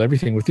recable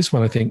everything. With this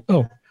one, I think,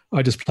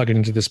 I just plug it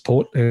into this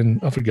port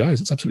and off it goes.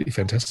 It's absolutely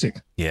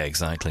fantastic. Yeah,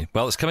 exactly.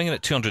 Well, it's coming in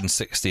at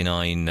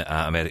 269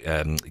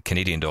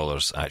 Canadian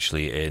dollars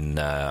actually on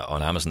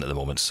Amazon at the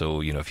moment. So,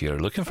 you know, if you're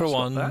looking for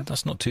one,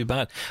 that's not too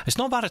bad. It's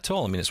not bad at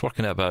all. I mean, it's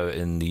working at about,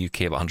 in the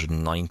UK, about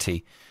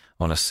 190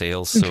 on a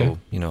sale. So,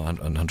 you know,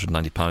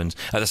 £190.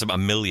 That's about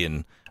 $1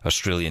 million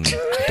Australian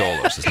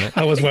dollars, isn't it?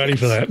 I was waiting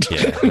for that.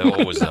 Yeah, they're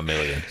always $1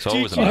 million. It's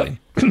always $1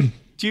 million.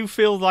 Do you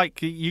feel like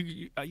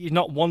you're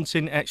not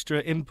wanting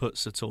extra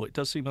inputs at all? It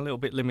does seem a little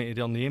bit limited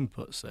on the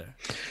inputs there.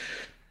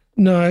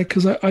 No,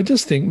 because I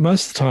just think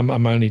most of the time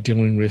I'm only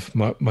dealing with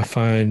my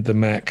phone, the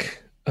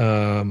Mac,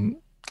 and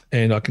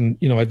I can,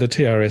 you know, the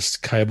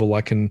TRS cable,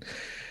 I can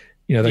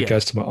that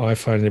goes to my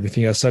iPhone and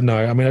everything else. So no,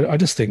 I mean, I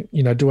just think,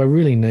 do I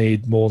really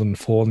need more than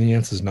 4? And the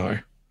answer is no.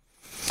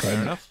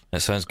 Fair enough.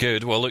 That sounds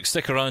good. Well, look,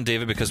 stick around,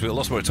 David, because we've got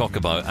lots more to talk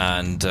about,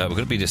 and we're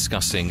going to be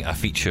discussing a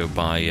feature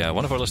by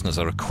one of our listeners,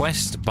 a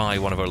request by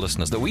one of our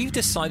listeners that we've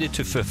decided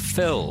to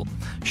fulfill.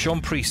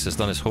 Sean Priest has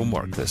done his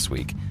homework this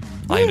week.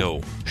 I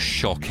know,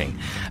 shocking.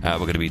 We're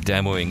going to be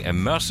demoing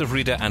Immersive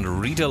Reader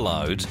and Read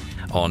Aloud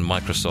on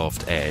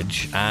Microsoft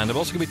Edge, and I'm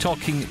also going to be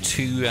talking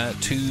to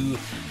two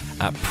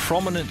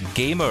prominent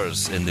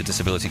gamers in the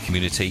disability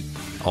community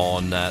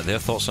on their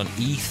thoughts on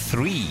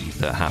E3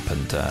 that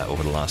happened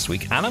over the last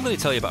week. And I'm going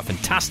to tell you about a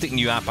fantastic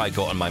new app I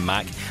got on my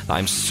Mac that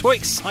I'm so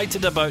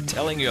excited about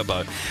telling you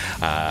about.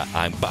 But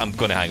I'm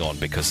going to hang on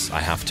because I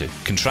have to.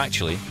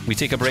 Contractually, we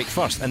take a break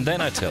first and then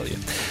I tell you.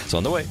 It's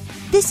on the way.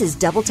 This is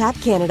Double Tap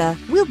Canada.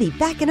 We'll be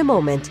back in a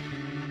moment.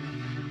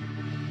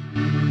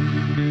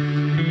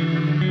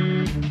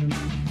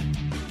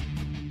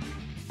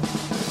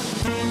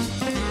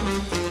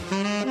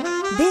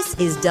 This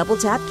is Double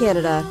Tap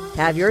Canada.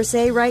 Have your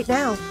say right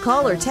now.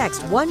 Call or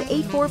text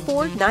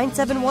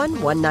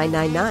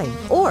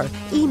 1-844-971-1999 or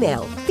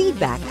email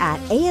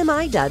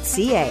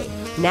feedback@ami.ca.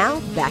 Now,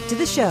 back to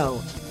the show.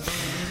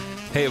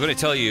 Hey, I'm going to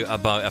tell you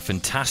about a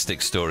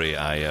fantastic story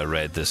I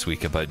read this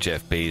week about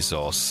Jeff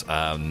Bezos.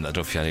 I don't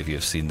know if any of you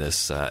have seen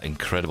this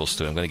incredible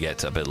story. I'm going to get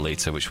to a bit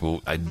later, which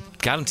will, I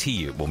guarantee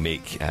you, will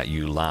make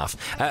you laugh.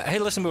 Hey,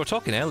 listen, we were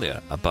talking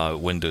earlier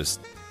about Windows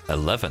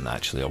 11,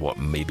 actually, or what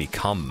may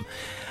become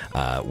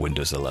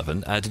Windows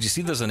 11. Did you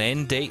see there's an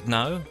end date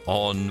now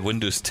on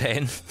Windows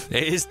 10?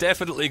 It is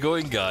definitely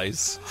going,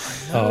 guys.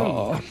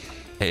 Oh,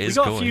 it is We've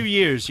got going. a few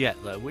years yet,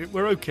 though.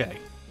 We're okay.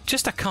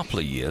 Just a couple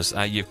of years.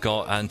 You've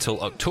got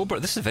until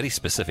October, this is very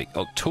specific,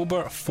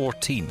 October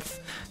 14th,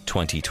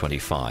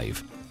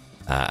 2025.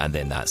 And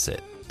then that's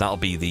it. That'll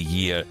be the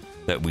year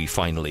that we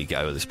finally get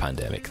out of this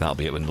pandemic. That'll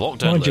be it when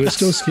lockdown mind you,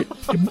 lifts. it's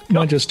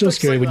still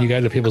scary when you go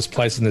to people's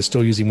place and they're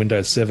still using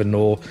Windows 7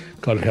 or,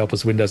 God help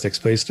us, Windows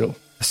XP still.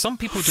 Some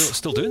people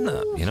still doing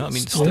that, I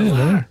mean,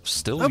 Yeah.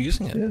 still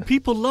using it. Yeah.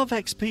 People love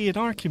XP in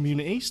our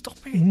community. Stop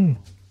it.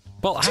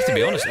 Well, I have to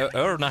be honest,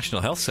 our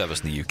National Health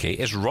Service in the UK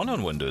is run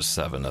on Windows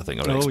 7, I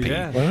think, or XP.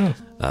 Yeah.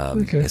 Wow.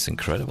 Okay. It's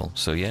incredible.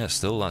 So, yeah,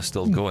 still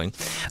going.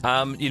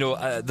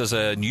 There's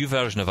a new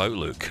version of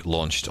Outlook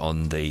launched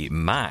on the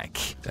Mac,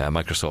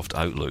 Microsoft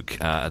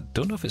Outlook. I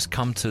don't know if it's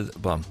come to,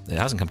 it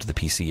hasn't come to the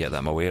PC yet that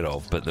I'm aware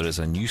of, but there is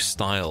a new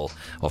style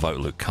of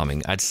Outlook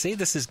coming. I'd say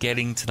this is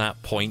getting to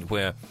that point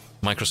where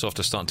Microsoft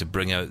are starting to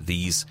bring out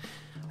these,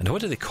 and what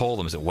do they call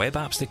them? Is it web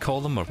apps they call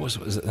them? Or is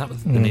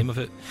that the name of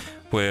it?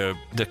 Where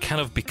they're kind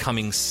of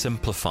becoming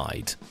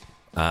simplified.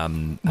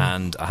 And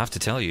I have to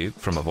tell you,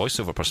 from a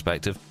voiceover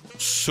perspective,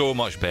 so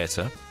much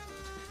better.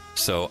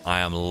 So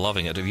I am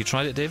loving it. Have you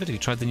tried it, David? Have you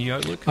tried the new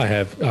Outlook? I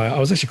have. I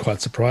was actually quite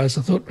surprised.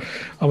 I thought,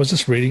 I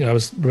was reading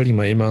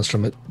my emails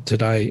from it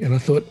today, and I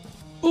thought,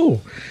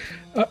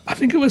 I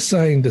think it was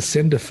saying the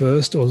sender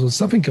first, or there was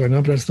something going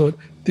on, but I thought,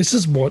 this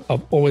is what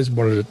I've always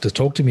wanted it to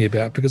talk to me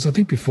about, because I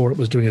think before it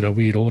was doing it in a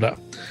weird order.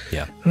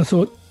 Yeah. And I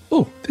thought,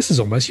 this is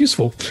almost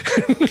useful.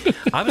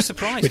 I was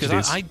surprised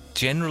because I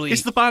generally...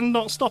 Is the band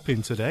not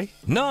stopping today?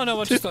 No,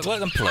 I just thought,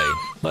 let them play.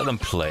 Let them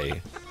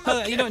play.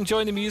 You're not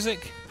enjoying the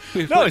music?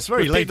 It's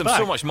very we laid paid them back.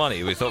 so much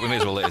money, we thought we may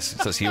as well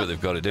let's hear what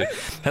they've got to do.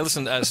 Hey,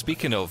 listen,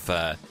 speaking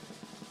of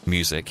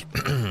music...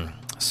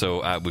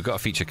 So we've got a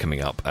feature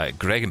coming up.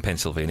 Greg in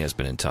Pennsylvania has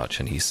been in touch,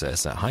 and he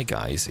says, hi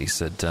guys. He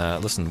said,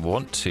 listen,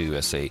 want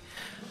to say,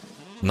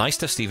 nice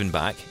to have Stephen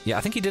back. Yeah,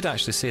 I think he did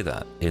actually say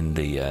that in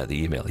the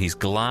email. He's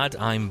glad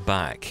I'm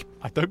back.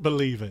 I don't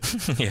believe it.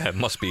 Yeah, it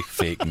must be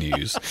fake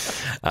news.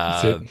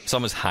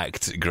 Someone's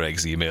hacked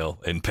Greg's email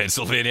in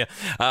Pennsylvania.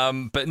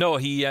 But no,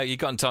 he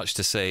got in touch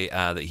to say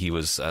that he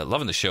was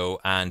loving the show,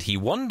 and he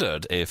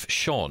wondered if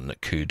Sean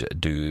could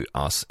do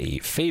us a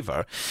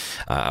favour,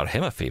 or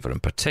him a favour in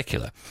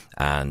particular,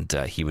 and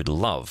he would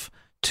love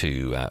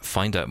to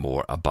find out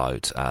more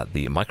about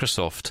the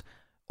Microsoft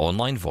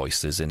online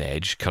voices in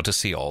Edge,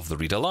 courtesy of the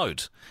Read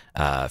Aloud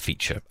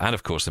feature, and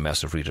of course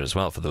Immersive Reader as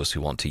well for those who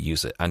want to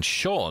use it. And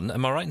Sean,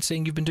 am I right in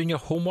saying you've been doing your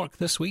homework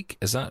this week?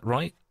 Is that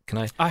right?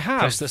 Can I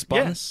have. press this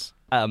button? Yes.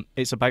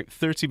 It's about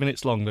 30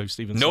 minutes long, though,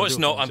 Stephen. No, so it's I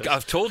do not. apologise.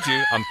 I've told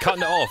you, I'm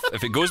cutting it off.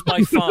 If it goes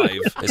by 5,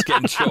 it's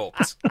getting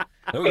chopped. I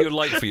know what you're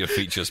like for your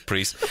features,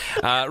 Priest.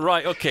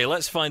 Right, okay,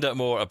 let's find out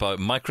more about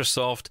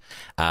Microsoft,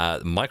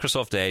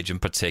 Microsoft Edge in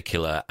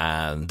particular,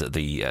 and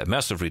the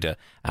Immersive Reader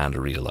and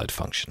Read Aloud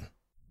function.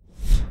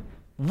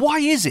 Why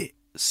is it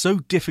so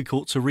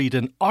difficult to read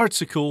an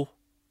article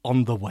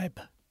on the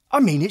web? I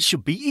mean, it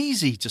should be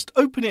easy. Just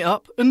open it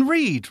up and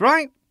read,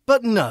 right?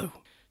 But no.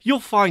 You'll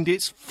find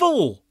it's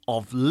full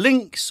of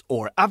links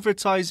or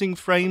advertising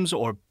frames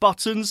or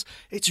buttons.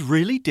 It's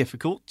really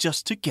difficult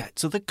just to get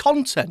to the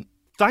content.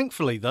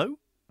 Thankfully, though,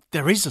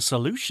 there is a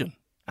solution,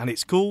 and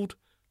it's called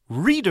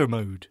Reader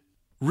Mode.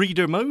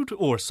 Reader Mode,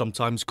 or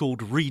sometimes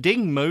called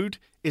Reading Mode,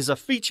 is a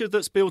feature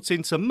that's built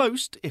into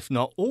most, if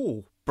not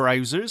all,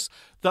 browsers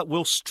that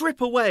will strip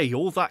away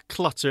all that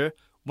clutter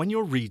when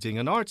you're reading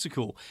an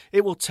article.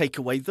 It will take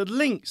away the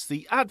links,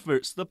 the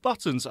adverts, the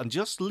buttons, and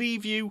just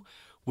leave you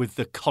with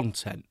the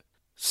content.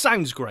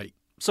 Sounds great.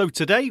 So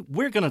today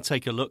we're going to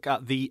take a look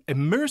at the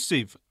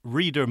immersive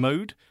reader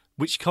mode,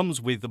 which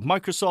comes with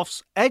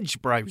Microsoft's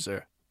Edge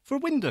browser for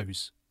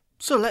Windows.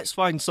 So let's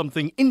find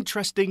something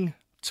interesting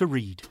to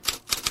read.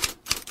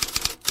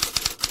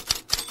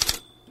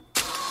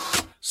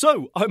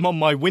 So, I'm on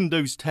my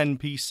Windows 10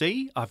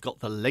 PC. I've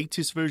got the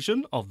latest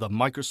version of the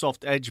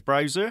Microsoft Edge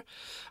browser,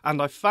 and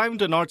I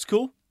found an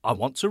article I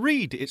want to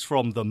read. It's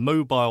from the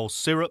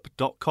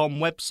mobilesyrup.com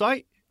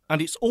website,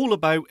 and it's all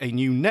about a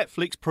new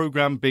Netflix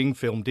program being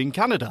filmed in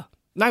Canada.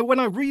 Now, when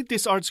I read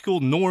this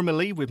article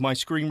normally with my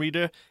screen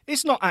reader,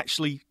 it's not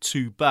actually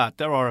too bad.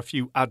 There are a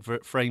few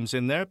advert frames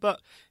in there,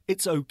 but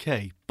it's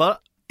okay.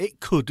 But it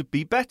could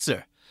be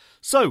better.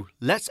 So,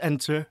 let's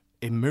enter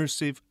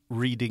immersive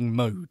reading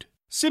mode.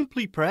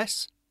 Simply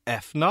press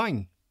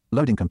F9.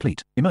 Loading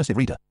complete. Immersive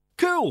reader.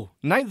 Cool!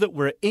 Now that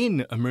we're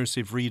in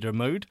immersive reader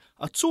mode,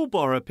 a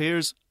toolbar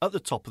appears at the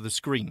top of the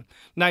screen.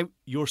 Now,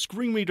 your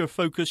screen reader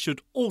focus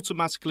should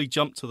automatically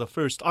jump to the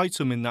first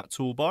item in that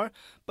toolbar,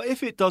 but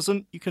if it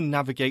doesn't, you can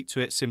navigate to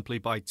it simply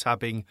by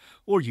tabbing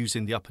or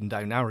using the up and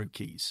down arrow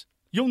keys.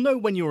 You'll know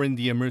when you're in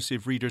the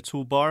immersive reader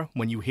toolbar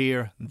when you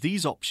hear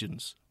these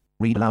options.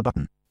 Read aloud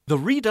button. The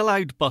read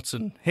aloud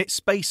button. Hit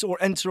space or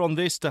enter on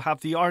this to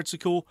have the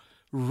article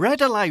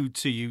read aloud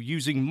to you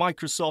using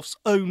Microsoft's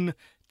own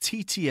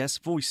TTS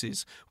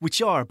voices,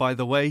 which are, by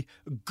the way,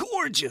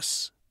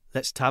 gorgeous.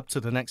 Let's tab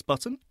to the next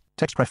button.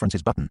 Text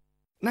preferences button.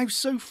 Now,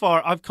 so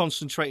far, I've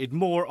concentrated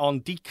more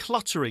on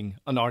decluttering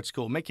an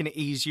article, making it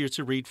easier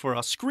to read for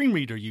our screen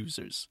reader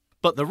users.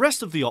 But the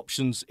rest of the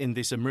options in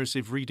this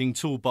immersive reading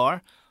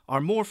toolbar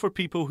are more for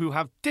people who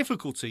have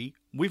difficulty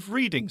with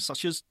reading,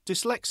 such as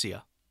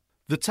dyslexia.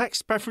 The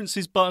text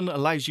preferences button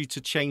allows you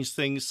to change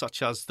things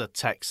such as the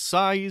text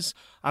size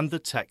and the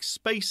text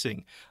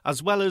spacing,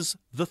 as well as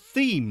the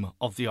theme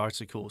of the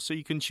article, so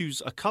you can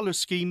choose a colour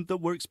scheme that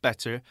works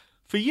better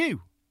for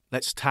you.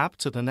 Let's tab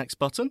to the next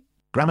button.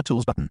 Grammar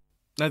tools button.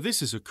 Now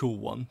this is a cool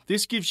one.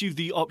 This gives you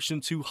the option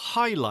to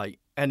highlight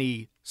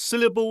any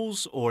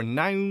syllables or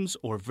nouns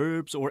or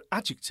verbs or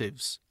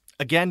adjectives.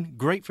 Again,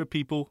 great for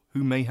people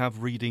who may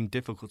have reading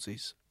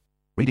difficulties.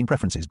 Reading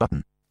preferences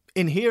button.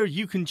 In here,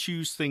 you can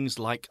choose things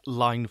like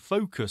line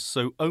focus,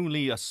 so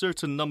only a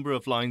certain number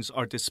of lines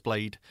are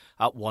displayed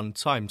at one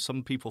time.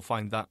 Some people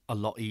find that a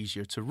lot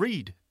easier to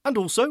read. And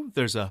also,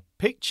 there's a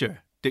picture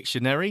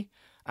dictionary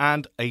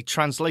and a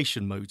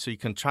translation mode, so you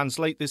can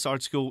translate this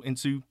article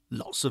into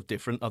lots of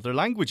different other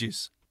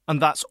languages.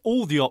 And that's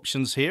all the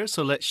options here,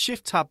 so let's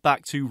shift tab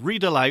back to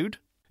read aloud.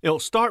 It'll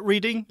start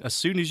reading as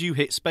soon as you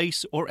hit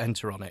space or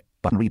enter on it.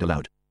 Button read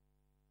aloud.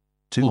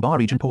 Toolbar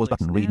region pause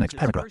button read next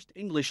paragraph. First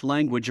English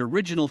language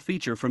original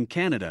feature from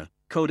Canada,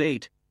 Code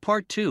 8,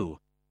 Part 2.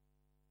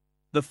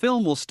 The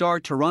film will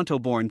star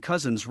Toronto-born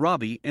cousins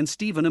Robbie and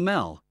Stephen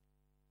Amell.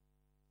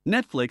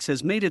 Netflix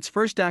has made its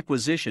first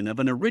acquisition of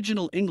an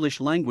original English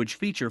language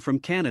feature from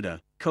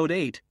Canada, Code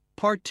 8,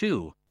 Part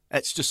 2.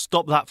 Let's just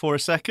stop that for a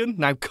second.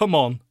 Now come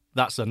on,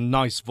 that's a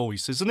nice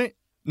voice, isn't it?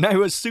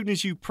 Now, as soon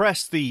as you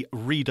press the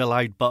Read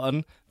Aloud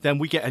button, then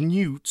we get a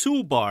new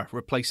toolbar,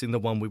 replacing the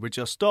one we were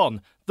just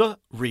on, the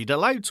Read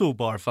Aloud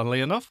toolbar,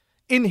 funnily enough.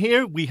 In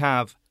here, we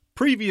have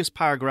Previous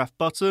Paragraph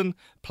button,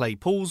 Play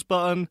Pause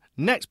button,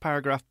 Next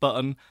Paragraph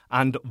button,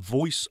 and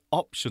Voice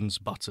Options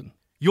button.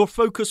 Your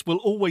focus will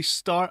always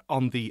start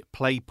on the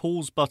Play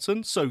Pause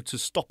button, so to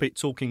stop it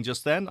talking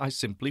just then, I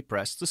simply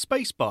press the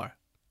spacebar.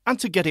 And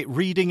to get it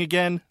reading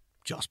again,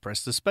 just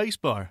press the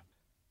spacebar.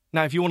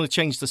 Now, if you want to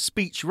change the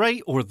speech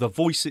rate or the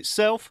voice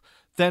itself,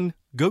 then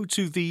go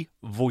to the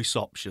voice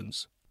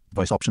options.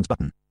 Voice options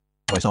button.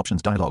 Voice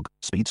options dialog.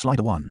 Speed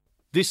slider 1.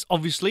 This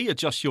obviously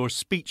adjusts your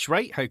speech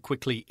rate, how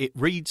quickly it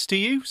reads to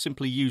you.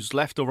 Simply use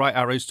left or right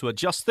arrows to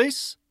adjust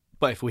this.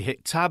 But if we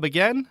hit tab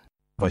again...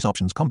 Voice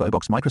options combo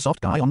box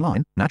Microsoft Guy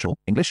Online. Natural,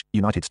 English,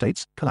 United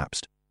States,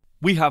 collapsed.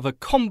 We have a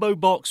combo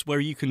box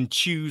where you can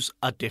choose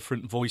a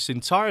different voice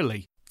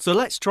entirely. So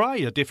let's try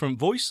a different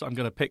voice. I'm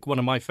going to pick one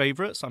of my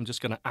favourites. I'm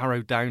just going to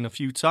arrow down a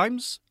few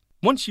times.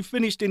 Once you've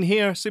finished in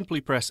here,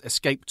 simply press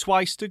Escape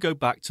twice to go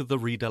back to the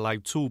Read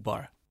Aloud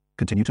toolbar.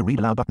 Continue to read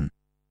aloud button.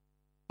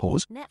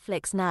 Pause.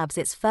 Netflix nabs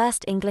its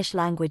first English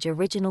language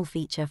original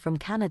feature from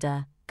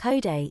Canada,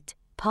 Code 8,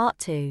 Part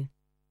 2.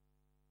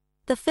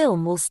 The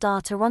film will star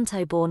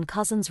Toronto-born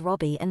cousins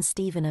Robbie and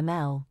Stephen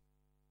Amell.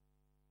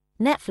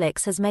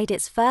 Netflix has made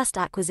its first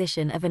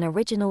acquisition of an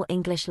original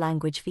English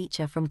language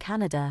feature from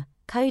Canada,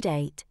 Code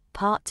 8,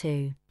 Part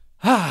 2.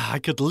 I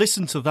could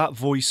listen to that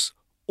voice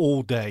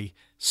all day.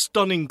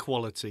 Stunning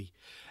quality.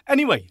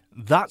 Anyway,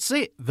 that's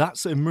it.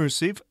 That's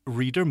immersive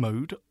reader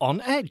mode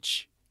on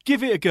Edge.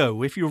 Give it a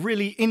go if you're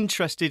really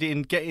interested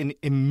in getting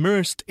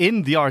immersed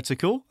in the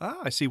article.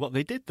 I see what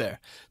they did there.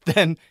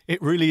 Then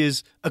it really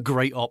is a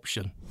great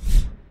option.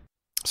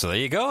 So there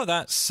you go.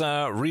 That's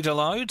Read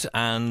Aloud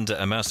and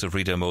Immersive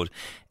Reader Mode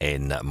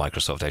in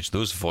Microsoft Edge.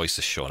 Those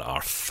voices shown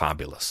are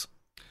fabulous.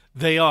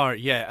 They are,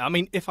 yeah. I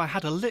mean, if I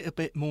had a little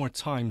bit more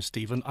time,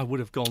 Stephen, I would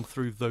have gone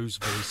through those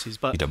voices.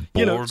 But You'd have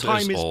bored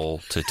time us all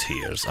to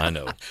tears. I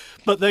know.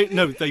 But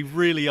they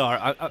really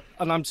are.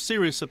 And I'm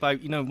serious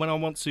about, when I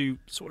want to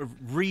sort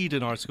of read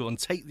an article and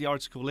take the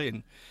article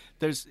in,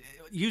 there's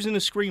using a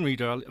screen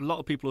reader. A lot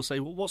of people will say,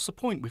 well, what's the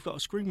point? We've got a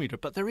screen reader.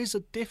 But there is a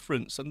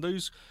difference. And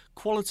those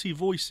quality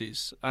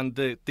voices and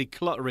the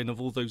cluttering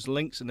of all those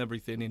links and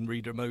everything in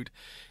reader mode,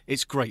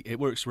 it's great. It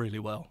works really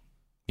well.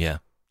 Yeah.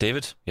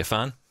 David, you a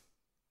fan?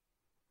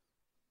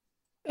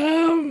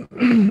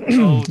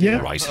 Yeah.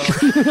 Right.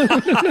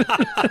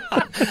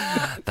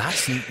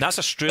 That's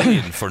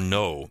Australian for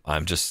no.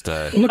 I'm just.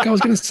 Look, I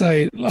was going to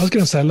say,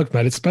 look,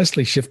 mate, it's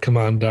basically Shift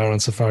Command R on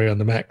Safari on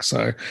the Mac,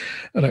 so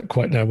I don't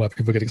quite know why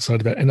people get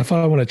excited about it. And if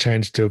I want to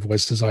change to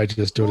voices, I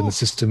just do it in the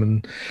system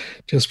and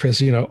just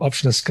press,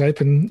 Option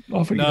Escape, and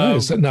off it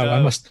goes. No,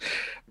 I must.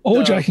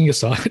 All joking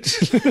aside.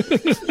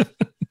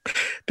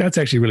 That's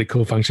actually a really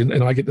cool function,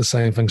 and I get the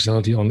same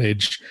functionality on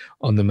Edge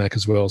on the Mac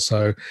as well.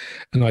 So,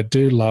 and I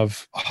do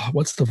love,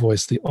 what's the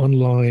voice? The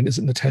online, is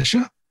it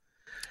Natasha?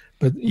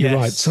 But you're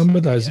right, some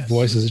of those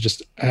voices are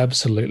just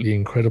absolutely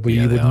incredible.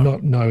 Yeah, you would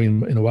not know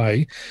in a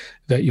way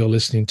that you're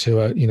listening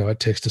to a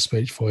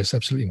text-to-speech voice.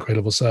 Absolutely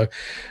incredible. So,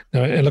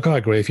 no, and look, I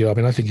agree with you. I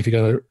mean, I think if you're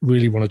going to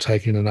really want to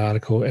take in an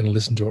article and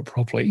listen to it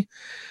properly,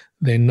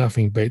 then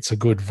nothing beats a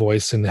good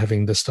voice and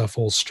having the stuff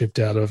all stripped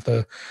out of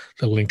the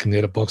link and the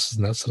edit boxes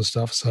and that sort of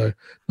stuff. So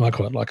I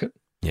quite like it.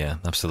 Yeah,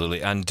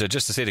 absolutely. And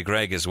just to say to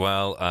Greg as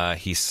well,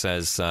 he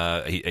says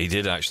he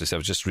did actually say, I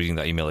was just reading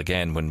that email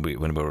again when we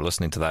were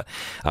listening to that.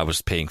 I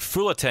was paying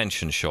full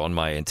attention, Sean.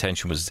 My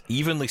attention was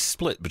evenly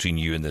split between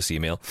you and this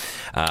email.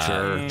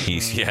 Sure. He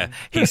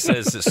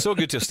says it's so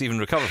good to have Stephen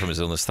recover from his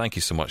illness. Thank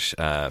you so much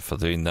for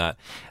doing that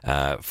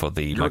for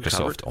the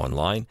Microsoft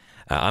Online.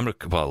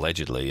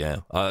 Allegedly,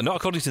 yeah. Not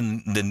according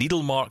to the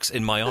needle marks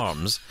in my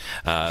arms.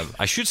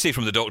 I should say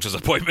from the doctor's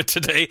appointment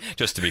today,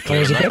 just to be clear.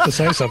 I was about to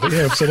say something.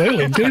 Yeah,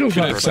 absolutely.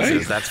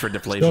 That's for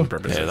deflation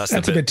purposes. Yeah, that's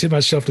a bit too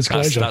much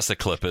self-disclosure. That's the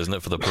clip, isn't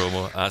it, for the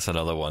promo? That's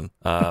another one.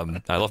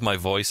 I love my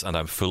voice, and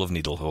I'm full of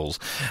needle holes.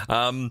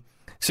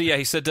 So yeah,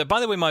 he said, by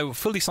the way, my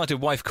fully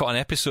sighted wife caught an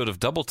episode of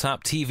Double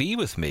Tap TV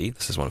with me.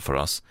 This is one for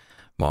us,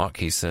 Mark.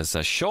 He says,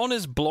 Sean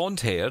is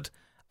blonde-haired,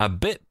 a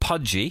bit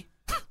pudgy.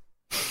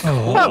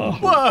 Oh.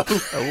 Whoa!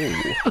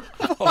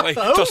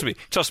 Oh,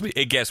 trust me,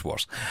 it gets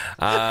worse.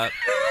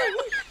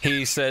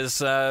 He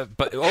says,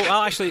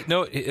 apparently,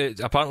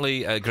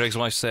 Greg's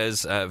wife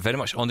says very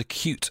much on the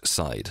cute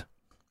side.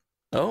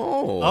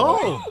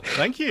 Oh,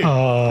 thank you.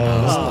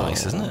 That's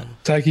nice, isn't it?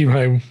 Take you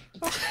home.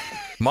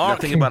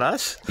 Mark, thinking about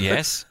us?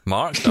 Yes,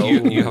 Mark.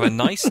 You have a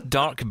nice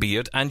dark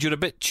beard and you're a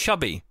bit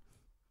chubby.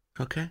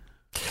 Okay.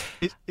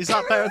 Is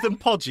that better than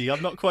podgy?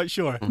 I'm not quite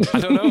sure. I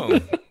don't know.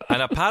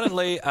 And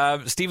apparently,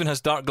 Stephen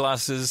has dark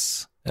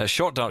glasses,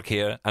 short dark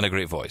hair, and a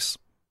great voice.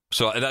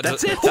 So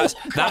that's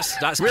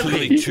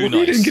clearly too nice.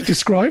 You didn't get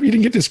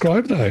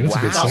described though. That's a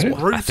bit sad.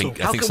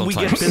 How can we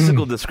get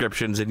physical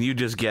descriptions and you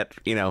just get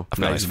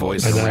nice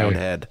voice and a round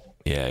head?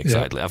 Yeah,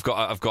 exactly. Yeah.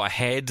 I've got a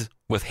head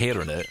with hair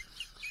in it.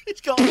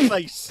 He's got a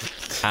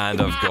face,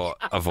 and I've got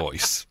a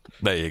voice.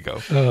 There you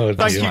go. Oh,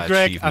 thank you,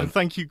 Greg, and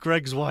thank you,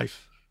 Greg's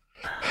wife.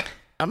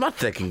 I'm not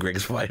thanking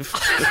Greg's wife.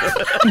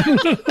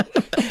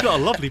 You've got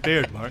a lovely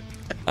beard, Mark.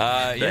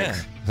 Yeah,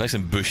 nice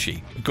and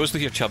bushy. It goes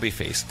with your chubby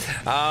face.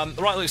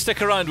 Right, let's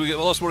stick around. We've got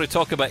lots more to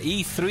talk about.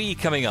 E3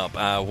 coming up.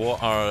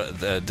 What are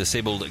the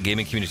disabled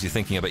gaming community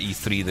thinking about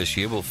E3 this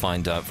year? We'll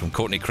find out from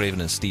Courtney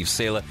Craven and Steve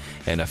Saylor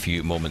in a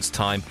few moments'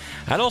 time.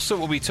 And also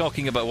we'll be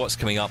talking about what's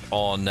coming up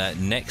on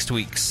next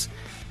week's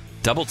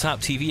Double Tap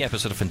TV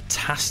episode, a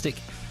fantastic,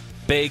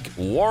 big,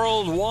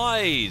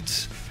 worldwide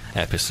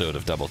episode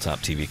of Double Tap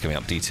TV coming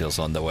up. Details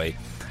on the way.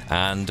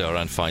 And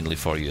finally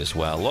for you as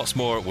well, lots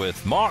more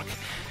with Mark,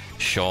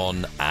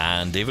 Sean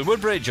and David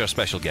Woodbridge, our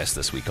special guest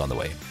this week on the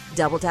way.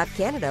 Double Tap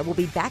Canada will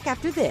be back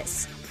after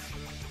this.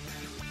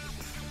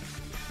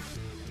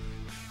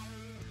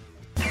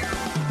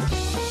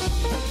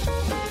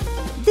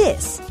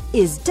 This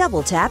is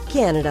Double Tap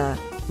Canada.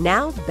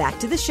 Now back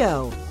to the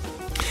show.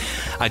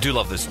 I do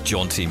love this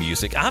jaunty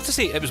music. I have to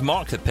say, it was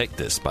Mark that picked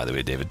this, by the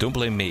way, David. Don't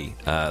blame me.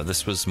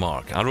 This was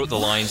Mark. I wrote the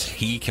lines.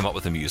 He came up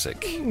with the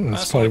music.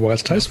 That's probably why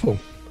it's tasteful.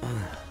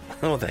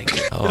 Oh, thank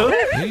you.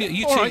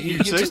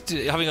 You're just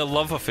having a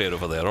love affair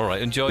over there. All right,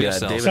 enjoy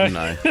yourselves. David and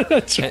I.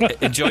 That's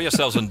right. Enjoy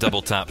yourselves on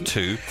Double Tap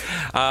 2. We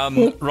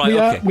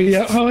are.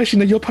 Oh, actually,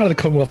 no, you're part of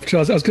the Commonwealth. I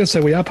was going to say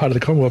we are part of the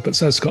Commonwealth, but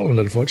so is Scotland,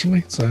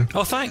 unfortunately. So.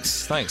 Oh,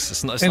 thanks.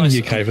 It's and nice.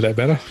 the UK, for that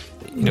matter.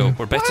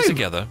 We're better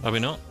together, are we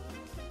not?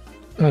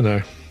 I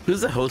know.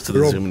 Who's the host of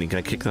the Zoom meeting? Can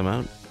I kick them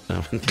out?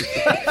 No.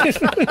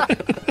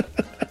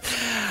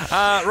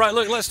 Right,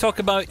 look, let's talk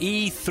about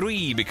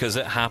E3 because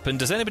it happened.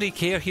 Does anybody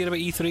care here about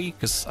E3?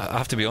 Because I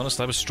have to be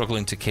honest, I was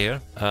struggling to care.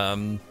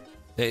 It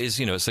is,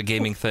 it's a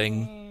gaming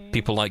thing.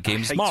 People like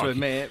games. I hate Mark, to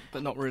admit it,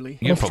 but not really.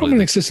 From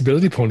an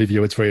accessibility point of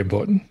view, it's very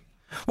important.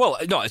 Well,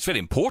 no, it's very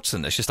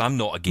important. It's just I'm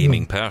not a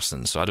gaming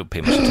person, so I don't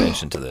pay much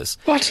attention to this.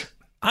 What?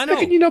 I know.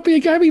 How can you not be a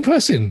gaming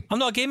person? I'm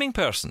not a gaming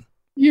person.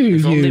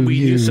 If only we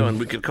knew someone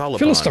we could call upon.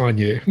 Philistine,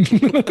 you.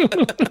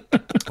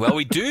 Well,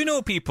 we do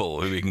know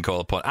people who we can call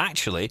upon.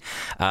 Actually,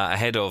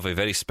 ahead of a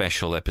very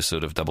special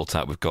episode of Double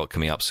Tap we've got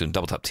coming up soon,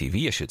 Double Tap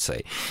TV, I should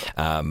say,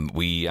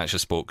 we actually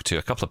spoke to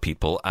a couple of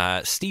people.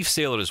 Steve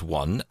Saylor is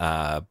one,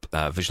 a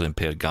visually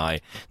impaired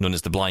guy known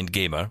as the Blind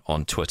Gamer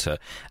on Twitter,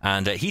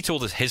 and he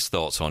told us his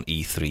thoughts on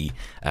E3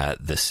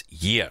 this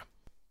year.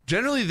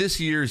 Generally, this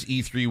year's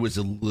E3 was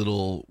a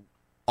little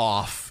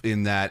off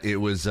in that it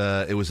was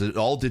an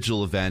all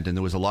digital event, and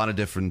there was a lot of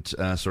different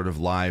sort of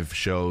live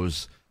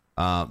shows,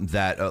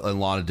 that a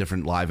lot of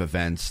different live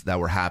events that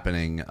were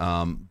happening.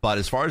 But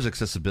as far as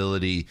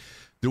accessibility,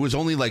 there was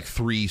only like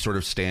three sort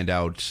of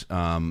standout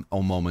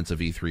moments of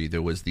E3.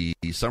 There was the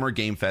Summer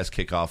Game Fest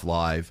Kickoff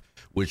Live,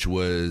 which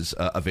was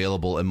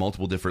available in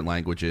multiple different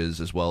languages,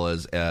 as well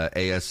as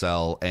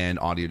ASL and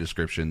audio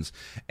descriptions.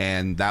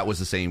 And that was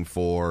the same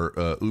for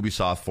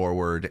Ubisoft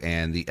Forward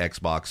and the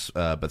Xbox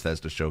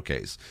Bethesda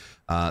Showcase.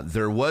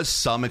 There was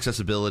some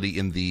accessibility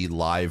in the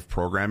live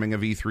programming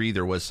of E3.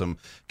 There was some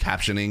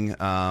captioning,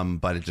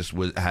 but it just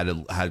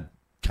had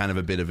kind of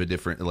a bit of a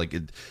different,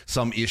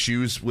 some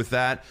issues with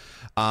that.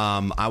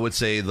 I would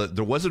say that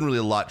there wasn't really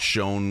a lot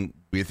shown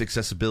with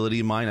accessibility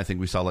in mind. I think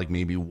we saw like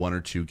maybe one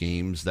or two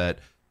games that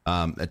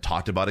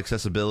talked about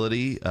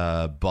accessibility,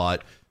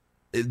 but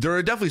there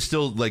are definitely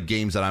still like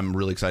games that I'm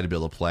really excited to be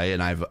able to play,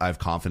 and I have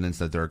confidence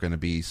that there are going to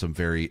be some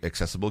very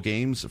accessible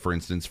games. For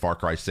instance, Far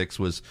Cry 6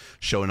 was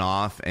shown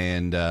off,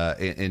 and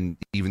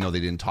even though they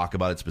didn't talk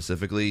about it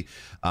specifically,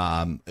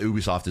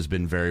 Ubisoft has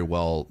been very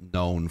well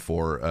known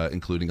for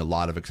including a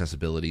lot of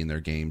accessibility in their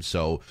games.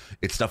 So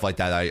it's stuff like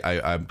that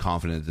I'm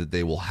confident that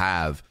they will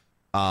have.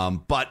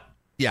 But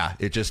yeah,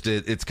 it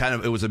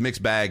was a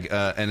mixed bag,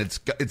 and it's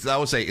I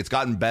would say it's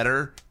gotten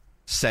better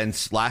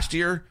since last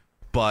year,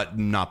 but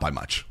not by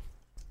much.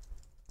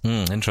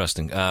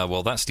 Interesting.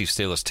 Well, that's Steve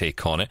Saylor's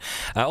take on it.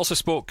 I also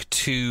spoke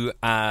to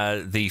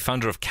the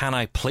founder of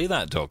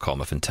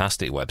CanIPlayThat.com, a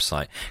fantastic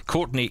website.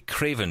 Courtney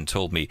Craven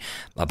told me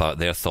about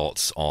their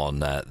thoughts on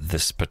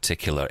this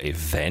particular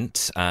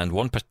event and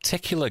one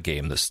particular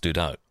game that stood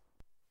out.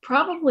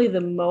 Probably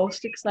the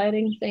most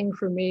exciting thing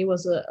for me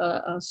was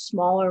a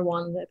smaller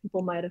one that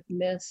people might have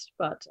missed,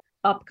 but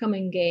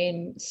upcoming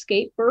game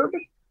Skatebird.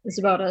 It's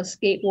about a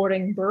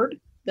skateboarding bird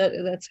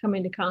that's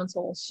coming to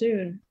console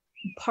soon.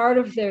 Part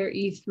of their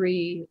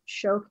E3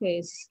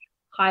 showcase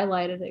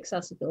highlighted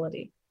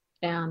accessibility.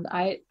 And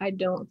I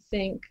don't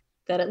think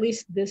that at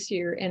least this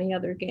year, any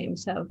other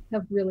games have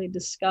really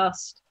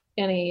discussed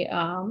any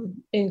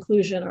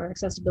inclusion or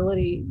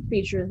accessibility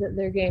feature that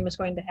their game is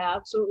going to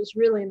have. So it was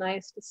really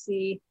nice to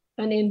see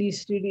an indie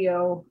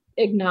studio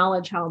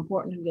acknowledge how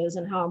important it is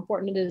and how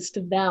important it is to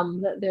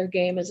them that their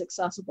game is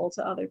accessible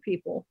to other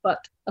people. But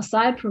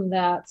aside from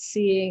that,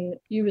 seeing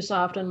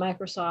Ubisoft and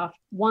Microsoft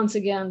once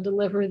again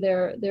deliver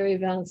their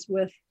events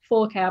with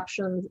full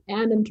captions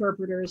and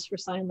interpreters for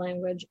sign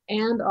language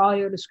and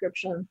audio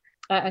description,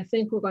 I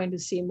think we're going to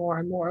see more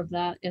and more of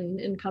that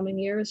in coming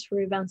years for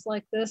events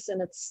like this.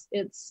 And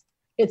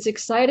it's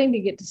exciting to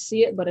get to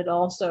see it, but it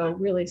also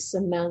really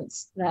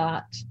cements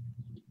that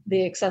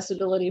the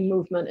accessibility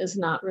movement is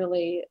not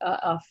really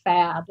a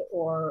fad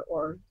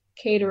or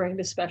catering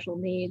to special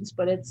needs,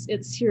 but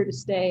it's here to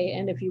stay.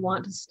 And if you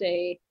want to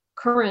stay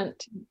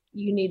current,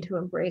 you need to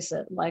embrace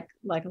it like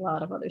a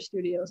lot of other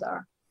studios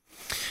are.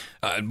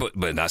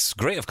 But that's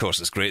great, of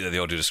course. It's great that the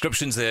audio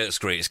description's there. It's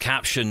great. It's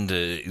captioned,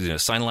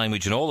 sign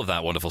language and all of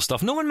that wonderful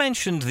stuff. No one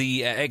mentioned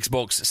the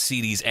Xbox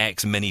Series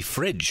X mini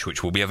fridge,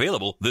 which will be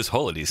available this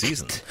holiday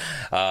season.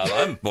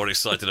 I'm more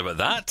excited about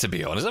that, to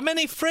be honest. A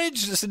mini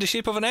fridge that's in the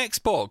shape of an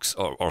Xbox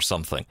or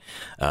something.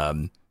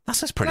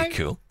 That's pretty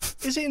cool.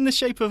 Is it in the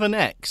shape of an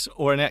X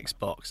or an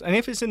Xbox? And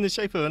if it's in the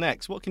shape of an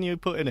X, what can you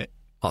put in it?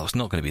 Oh, it's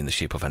not going to be in the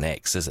shape of an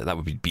X, is it? That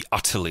would be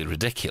utterly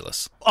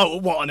ridiculous. Oh,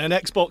 what? And an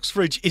Xbox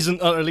fridge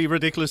isn't utterly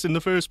ridiculous in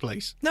the first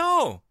place?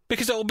 No,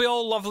 because it'll be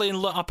all lovely and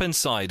lit up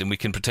inside and we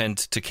can pretend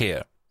to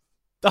care.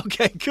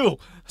 Okay,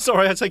 cool.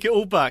 Sorry, I take it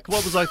all back.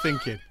 What was I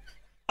thinking?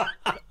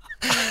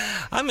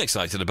 I'm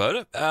excited about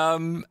it. I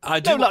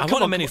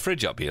want a mini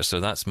fridge up here, so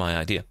that's my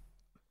idea.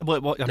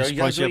 What? I'm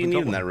surprised you need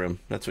in that room.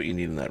 That's what you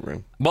need in that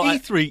room. Well,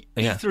 E3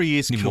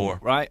 is cool, more.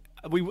 Right?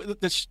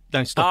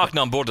 Don't stop.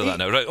 No, I'm bored of that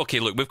now. Right? Okay,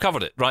 look, we've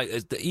covered it. Right?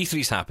 The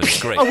E3's happened.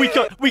 It's great.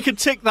 We could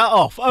tick that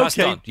off. Okay, that's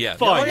done. Yeah,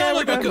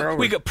 fine.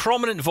 We got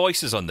prominent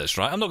voices on this,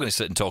 right? I'm not going to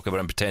sit and talk about it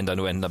and pretend I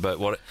know anything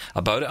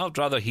about it. I'd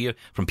rather hear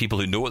from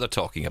people who know what they're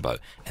talking about,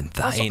 and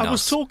that ain't us. I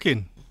was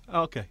talking.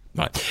 Okay,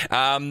 right.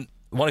 I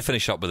want to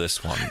finish up with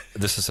this one.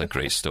 This is a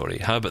great story.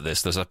 How about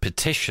this? There's a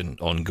petition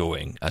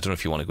ongoing. I don't know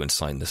if you want to go and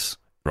sign this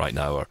right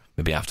now or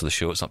maybe after the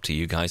show. It's up to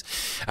you guys.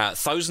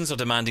 Thousands are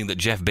demanding that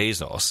Jeff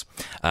Bezos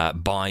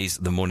buys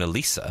the Mona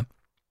Lisa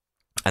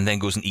and then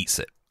goes and eats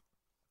it.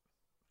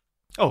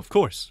 Oh, of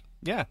course.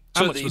 Yeah.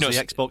 How much was the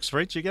Xbox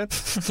fridge again?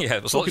 Yeah,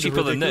 it was a lot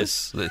cheaper than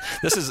this.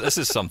 This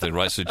is something,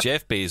 right? So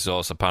Jeff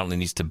Bezos apparently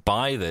needs to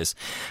buy this.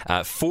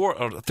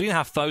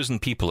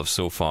 3,500 people have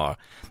so far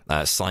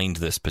signed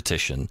this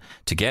petition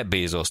to get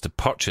Bezos to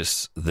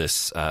purchase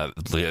this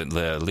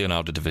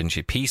Leonardo da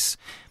Vinci piece.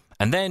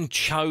 and then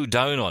chow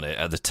down on it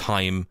at the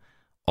time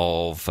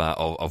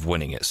of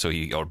winning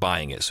it, or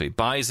buying it. So he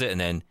buys it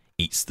and then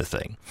eats the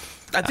thing.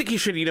 I think he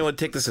should,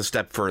 take this a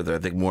step further. I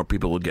think more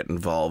people will get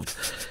involved.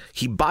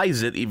 He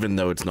buys it even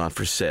though it's not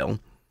for sale.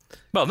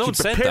 Well, no one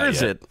said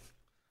that yet.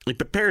 He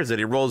prepares it.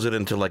 He rolls it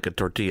into like a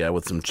tortilla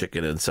with some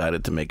chicken inside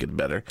it to make it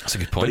better. That's a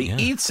good point. But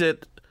he eats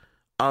it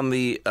on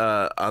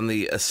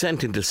the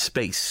ascent into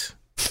space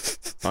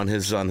on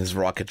his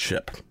rocket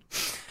ship.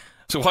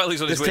 So while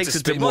he's on his way to space,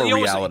 it to more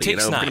reality.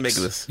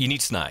 Snacks. You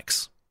need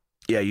snacks.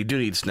 Yeah, you do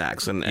need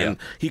snacks, and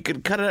he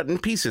could cut it out in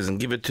pieces and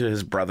give it to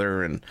his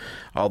brother and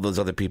all those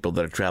other people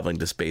that are traveling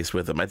to space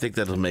with him. I think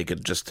that'll make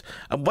it just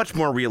a much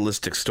more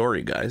realistic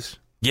story, guys.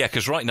 Yeah,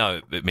 because right now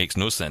it makes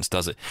no sense,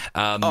 does it?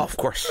 Of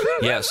course.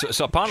 Yeah,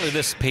 so apparently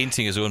this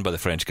painting is owned by the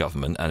French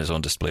government and is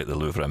on display at the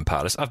Louvre in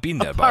Paris. I've been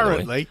there, by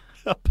the way.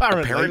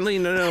 Apparently,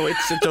 no,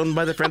 it's owned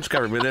by the French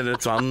government and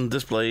it's on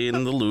display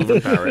in the Louvre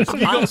in Paris.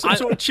 You got some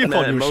sort of chip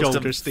on your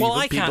shoulder, Stephen. Well,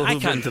 I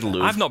can't. Been to the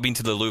Louvre. I've not been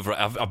to the Louvre.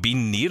 I've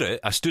been near it.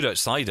 I stood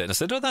outside it and I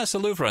said, "Oh, that's the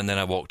Louvre," and then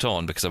I walked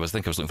on because I was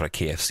looking for a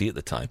KFC at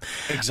the time.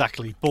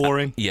 Exactly,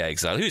 boring. Yeah,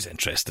 exactly. Who's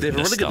interested? They have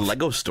in a this really good stuff?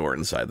 Lego store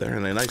inside there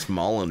and a nice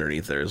mall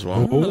underneath there as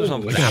well. There's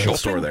an Apple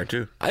store there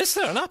too. Is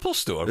there an Apple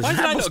store? There's Why an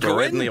did I Apple not store go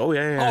right in?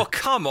 yeah. Oh,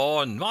 come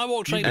on! I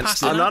walked right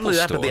past and an not Apple only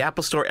that, store. but the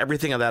Apple store,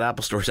 everything at that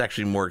Apple store is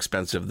actually more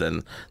expensive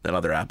than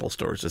other Apple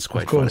stores. It's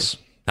quite Of course.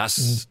 funny.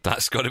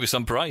 That's got to be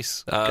some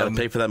price. Got to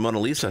pay for that Mona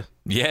Lisa.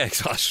 Yeah,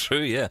 that's true.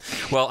 Yeah.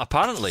 Well,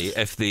 apparently,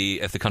 if the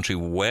country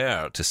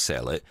were to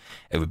sell it,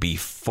 it would be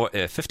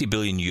 50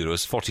 billion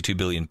euros, 42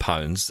 billion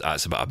pounds.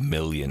 That's about a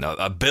billion,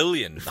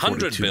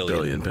 100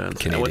 billion pounds.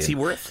 Canadian. What's he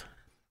worth?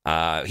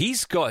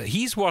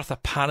 He's worth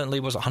apparently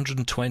was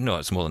 120. No,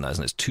 it's more than that,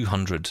 isn't it? It's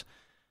 200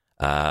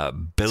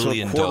 billion. So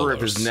a quarter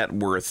of his net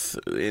worth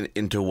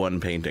into one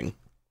painting.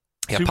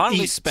 He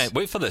apparently spent.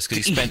 Wait for this,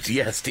 because he spent.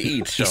 Yes, to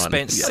eat. Sean. He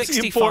spent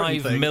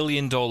 $65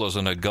 million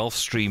on a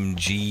Gulfstream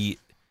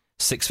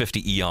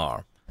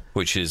G650ER,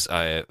 which is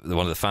one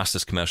of the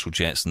fastest commercial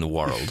jets in the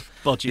world.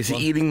 Is he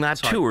eating that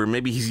too, or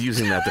maybe he's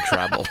using that to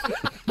travel?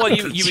 Well,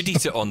 you would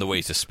eat it on the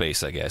way to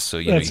space, I guess. So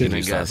you can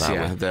use that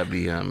way. That'd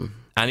be.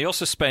 And he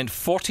also spent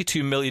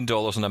 $42 million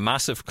on a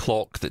massive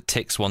clock that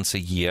ticks once a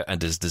year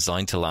and is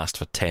designed to last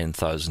for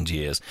 10,000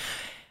 years.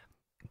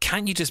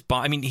 Can't you just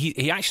buy? I mean,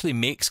 he actually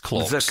makes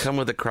clocks. Does that come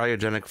with a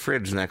cryogenic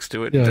fridge next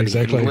to it? Yeah, that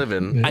exactly. He can live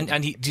in? Yeah.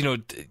 And he,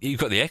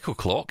 you've got the Echo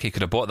clock. He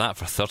could have bought that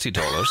for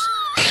 $30.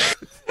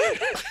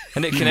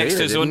 And it connects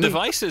to his own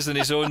devices and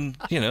his own,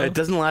 It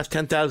doesn't last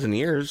 10,000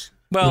 years.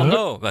 Well,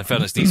 no. In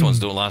fairness, these ones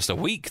don't last a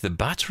week. The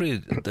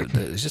battery,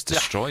 it just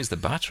destroys the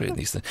battery in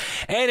these things.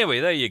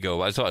 Anyway, there you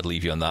go. I thought I'd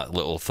leave you on that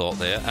little thought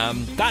there.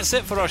 That's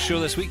it for our show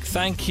this week.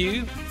 Thank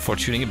you for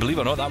tuning in. Believe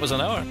it or not, that was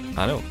an hour.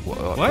 I know.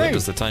 Where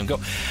does the time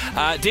go?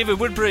 David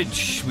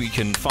Woodbridge, we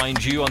can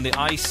find you on the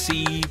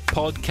IC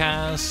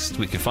podcast.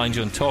 We can find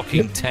you on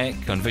Talking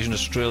Tech, on Vision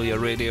Australia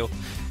Radio.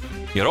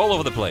 You're all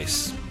over the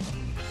place.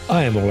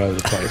 I am all over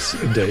the place,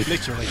 indeed.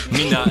 Literally.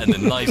 Mean that in the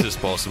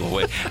nicest possible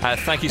way.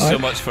 Thank you so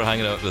much for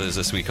hanging out with us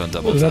this week on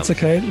Double Tap. That's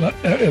okay.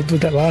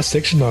 With that last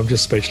section, I'm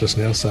just speechless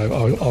now, so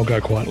I'll go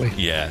quietly.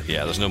 Yeah,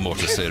 there's no more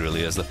to say,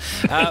 really, is there?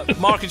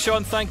 Mark and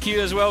Sean, thank you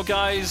as well,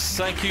 guys.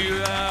 Thank you.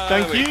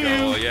 Thank you.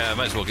 Go. Yeah,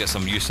 might as well get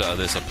some use out of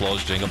this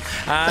applause jingle.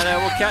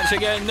 And we'll catch you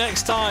again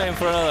next time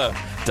for another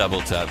Double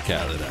Tap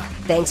Canada.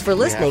 Thanks for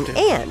listening,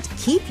 and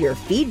keep your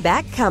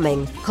feedback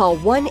coming. Call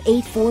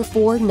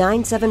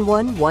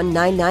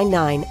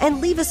 1-844-971-1999 and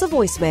leave us a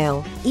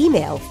voicemail.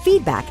 Email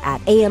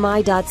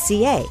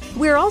feedback@ami.ca.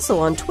 We're also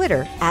on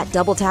Twitter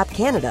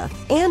 @DoubleTapCanada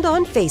and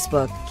on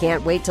Facebook.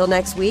 Can't wait till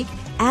next week?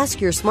 Ask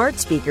your smart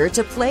speaker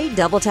to play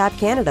Double Tap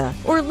Canada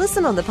or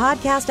listen on the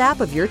podcast app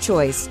of your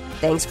choice.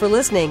 Thanks for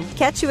listening.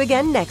 Catch you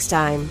again next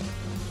time.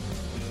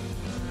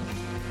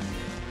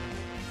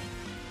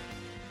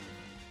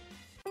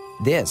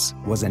 This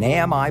was an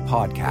AMI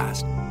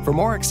podcast. For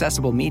more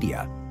accessible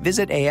media,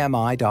 visit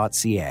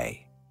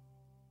ami.ca.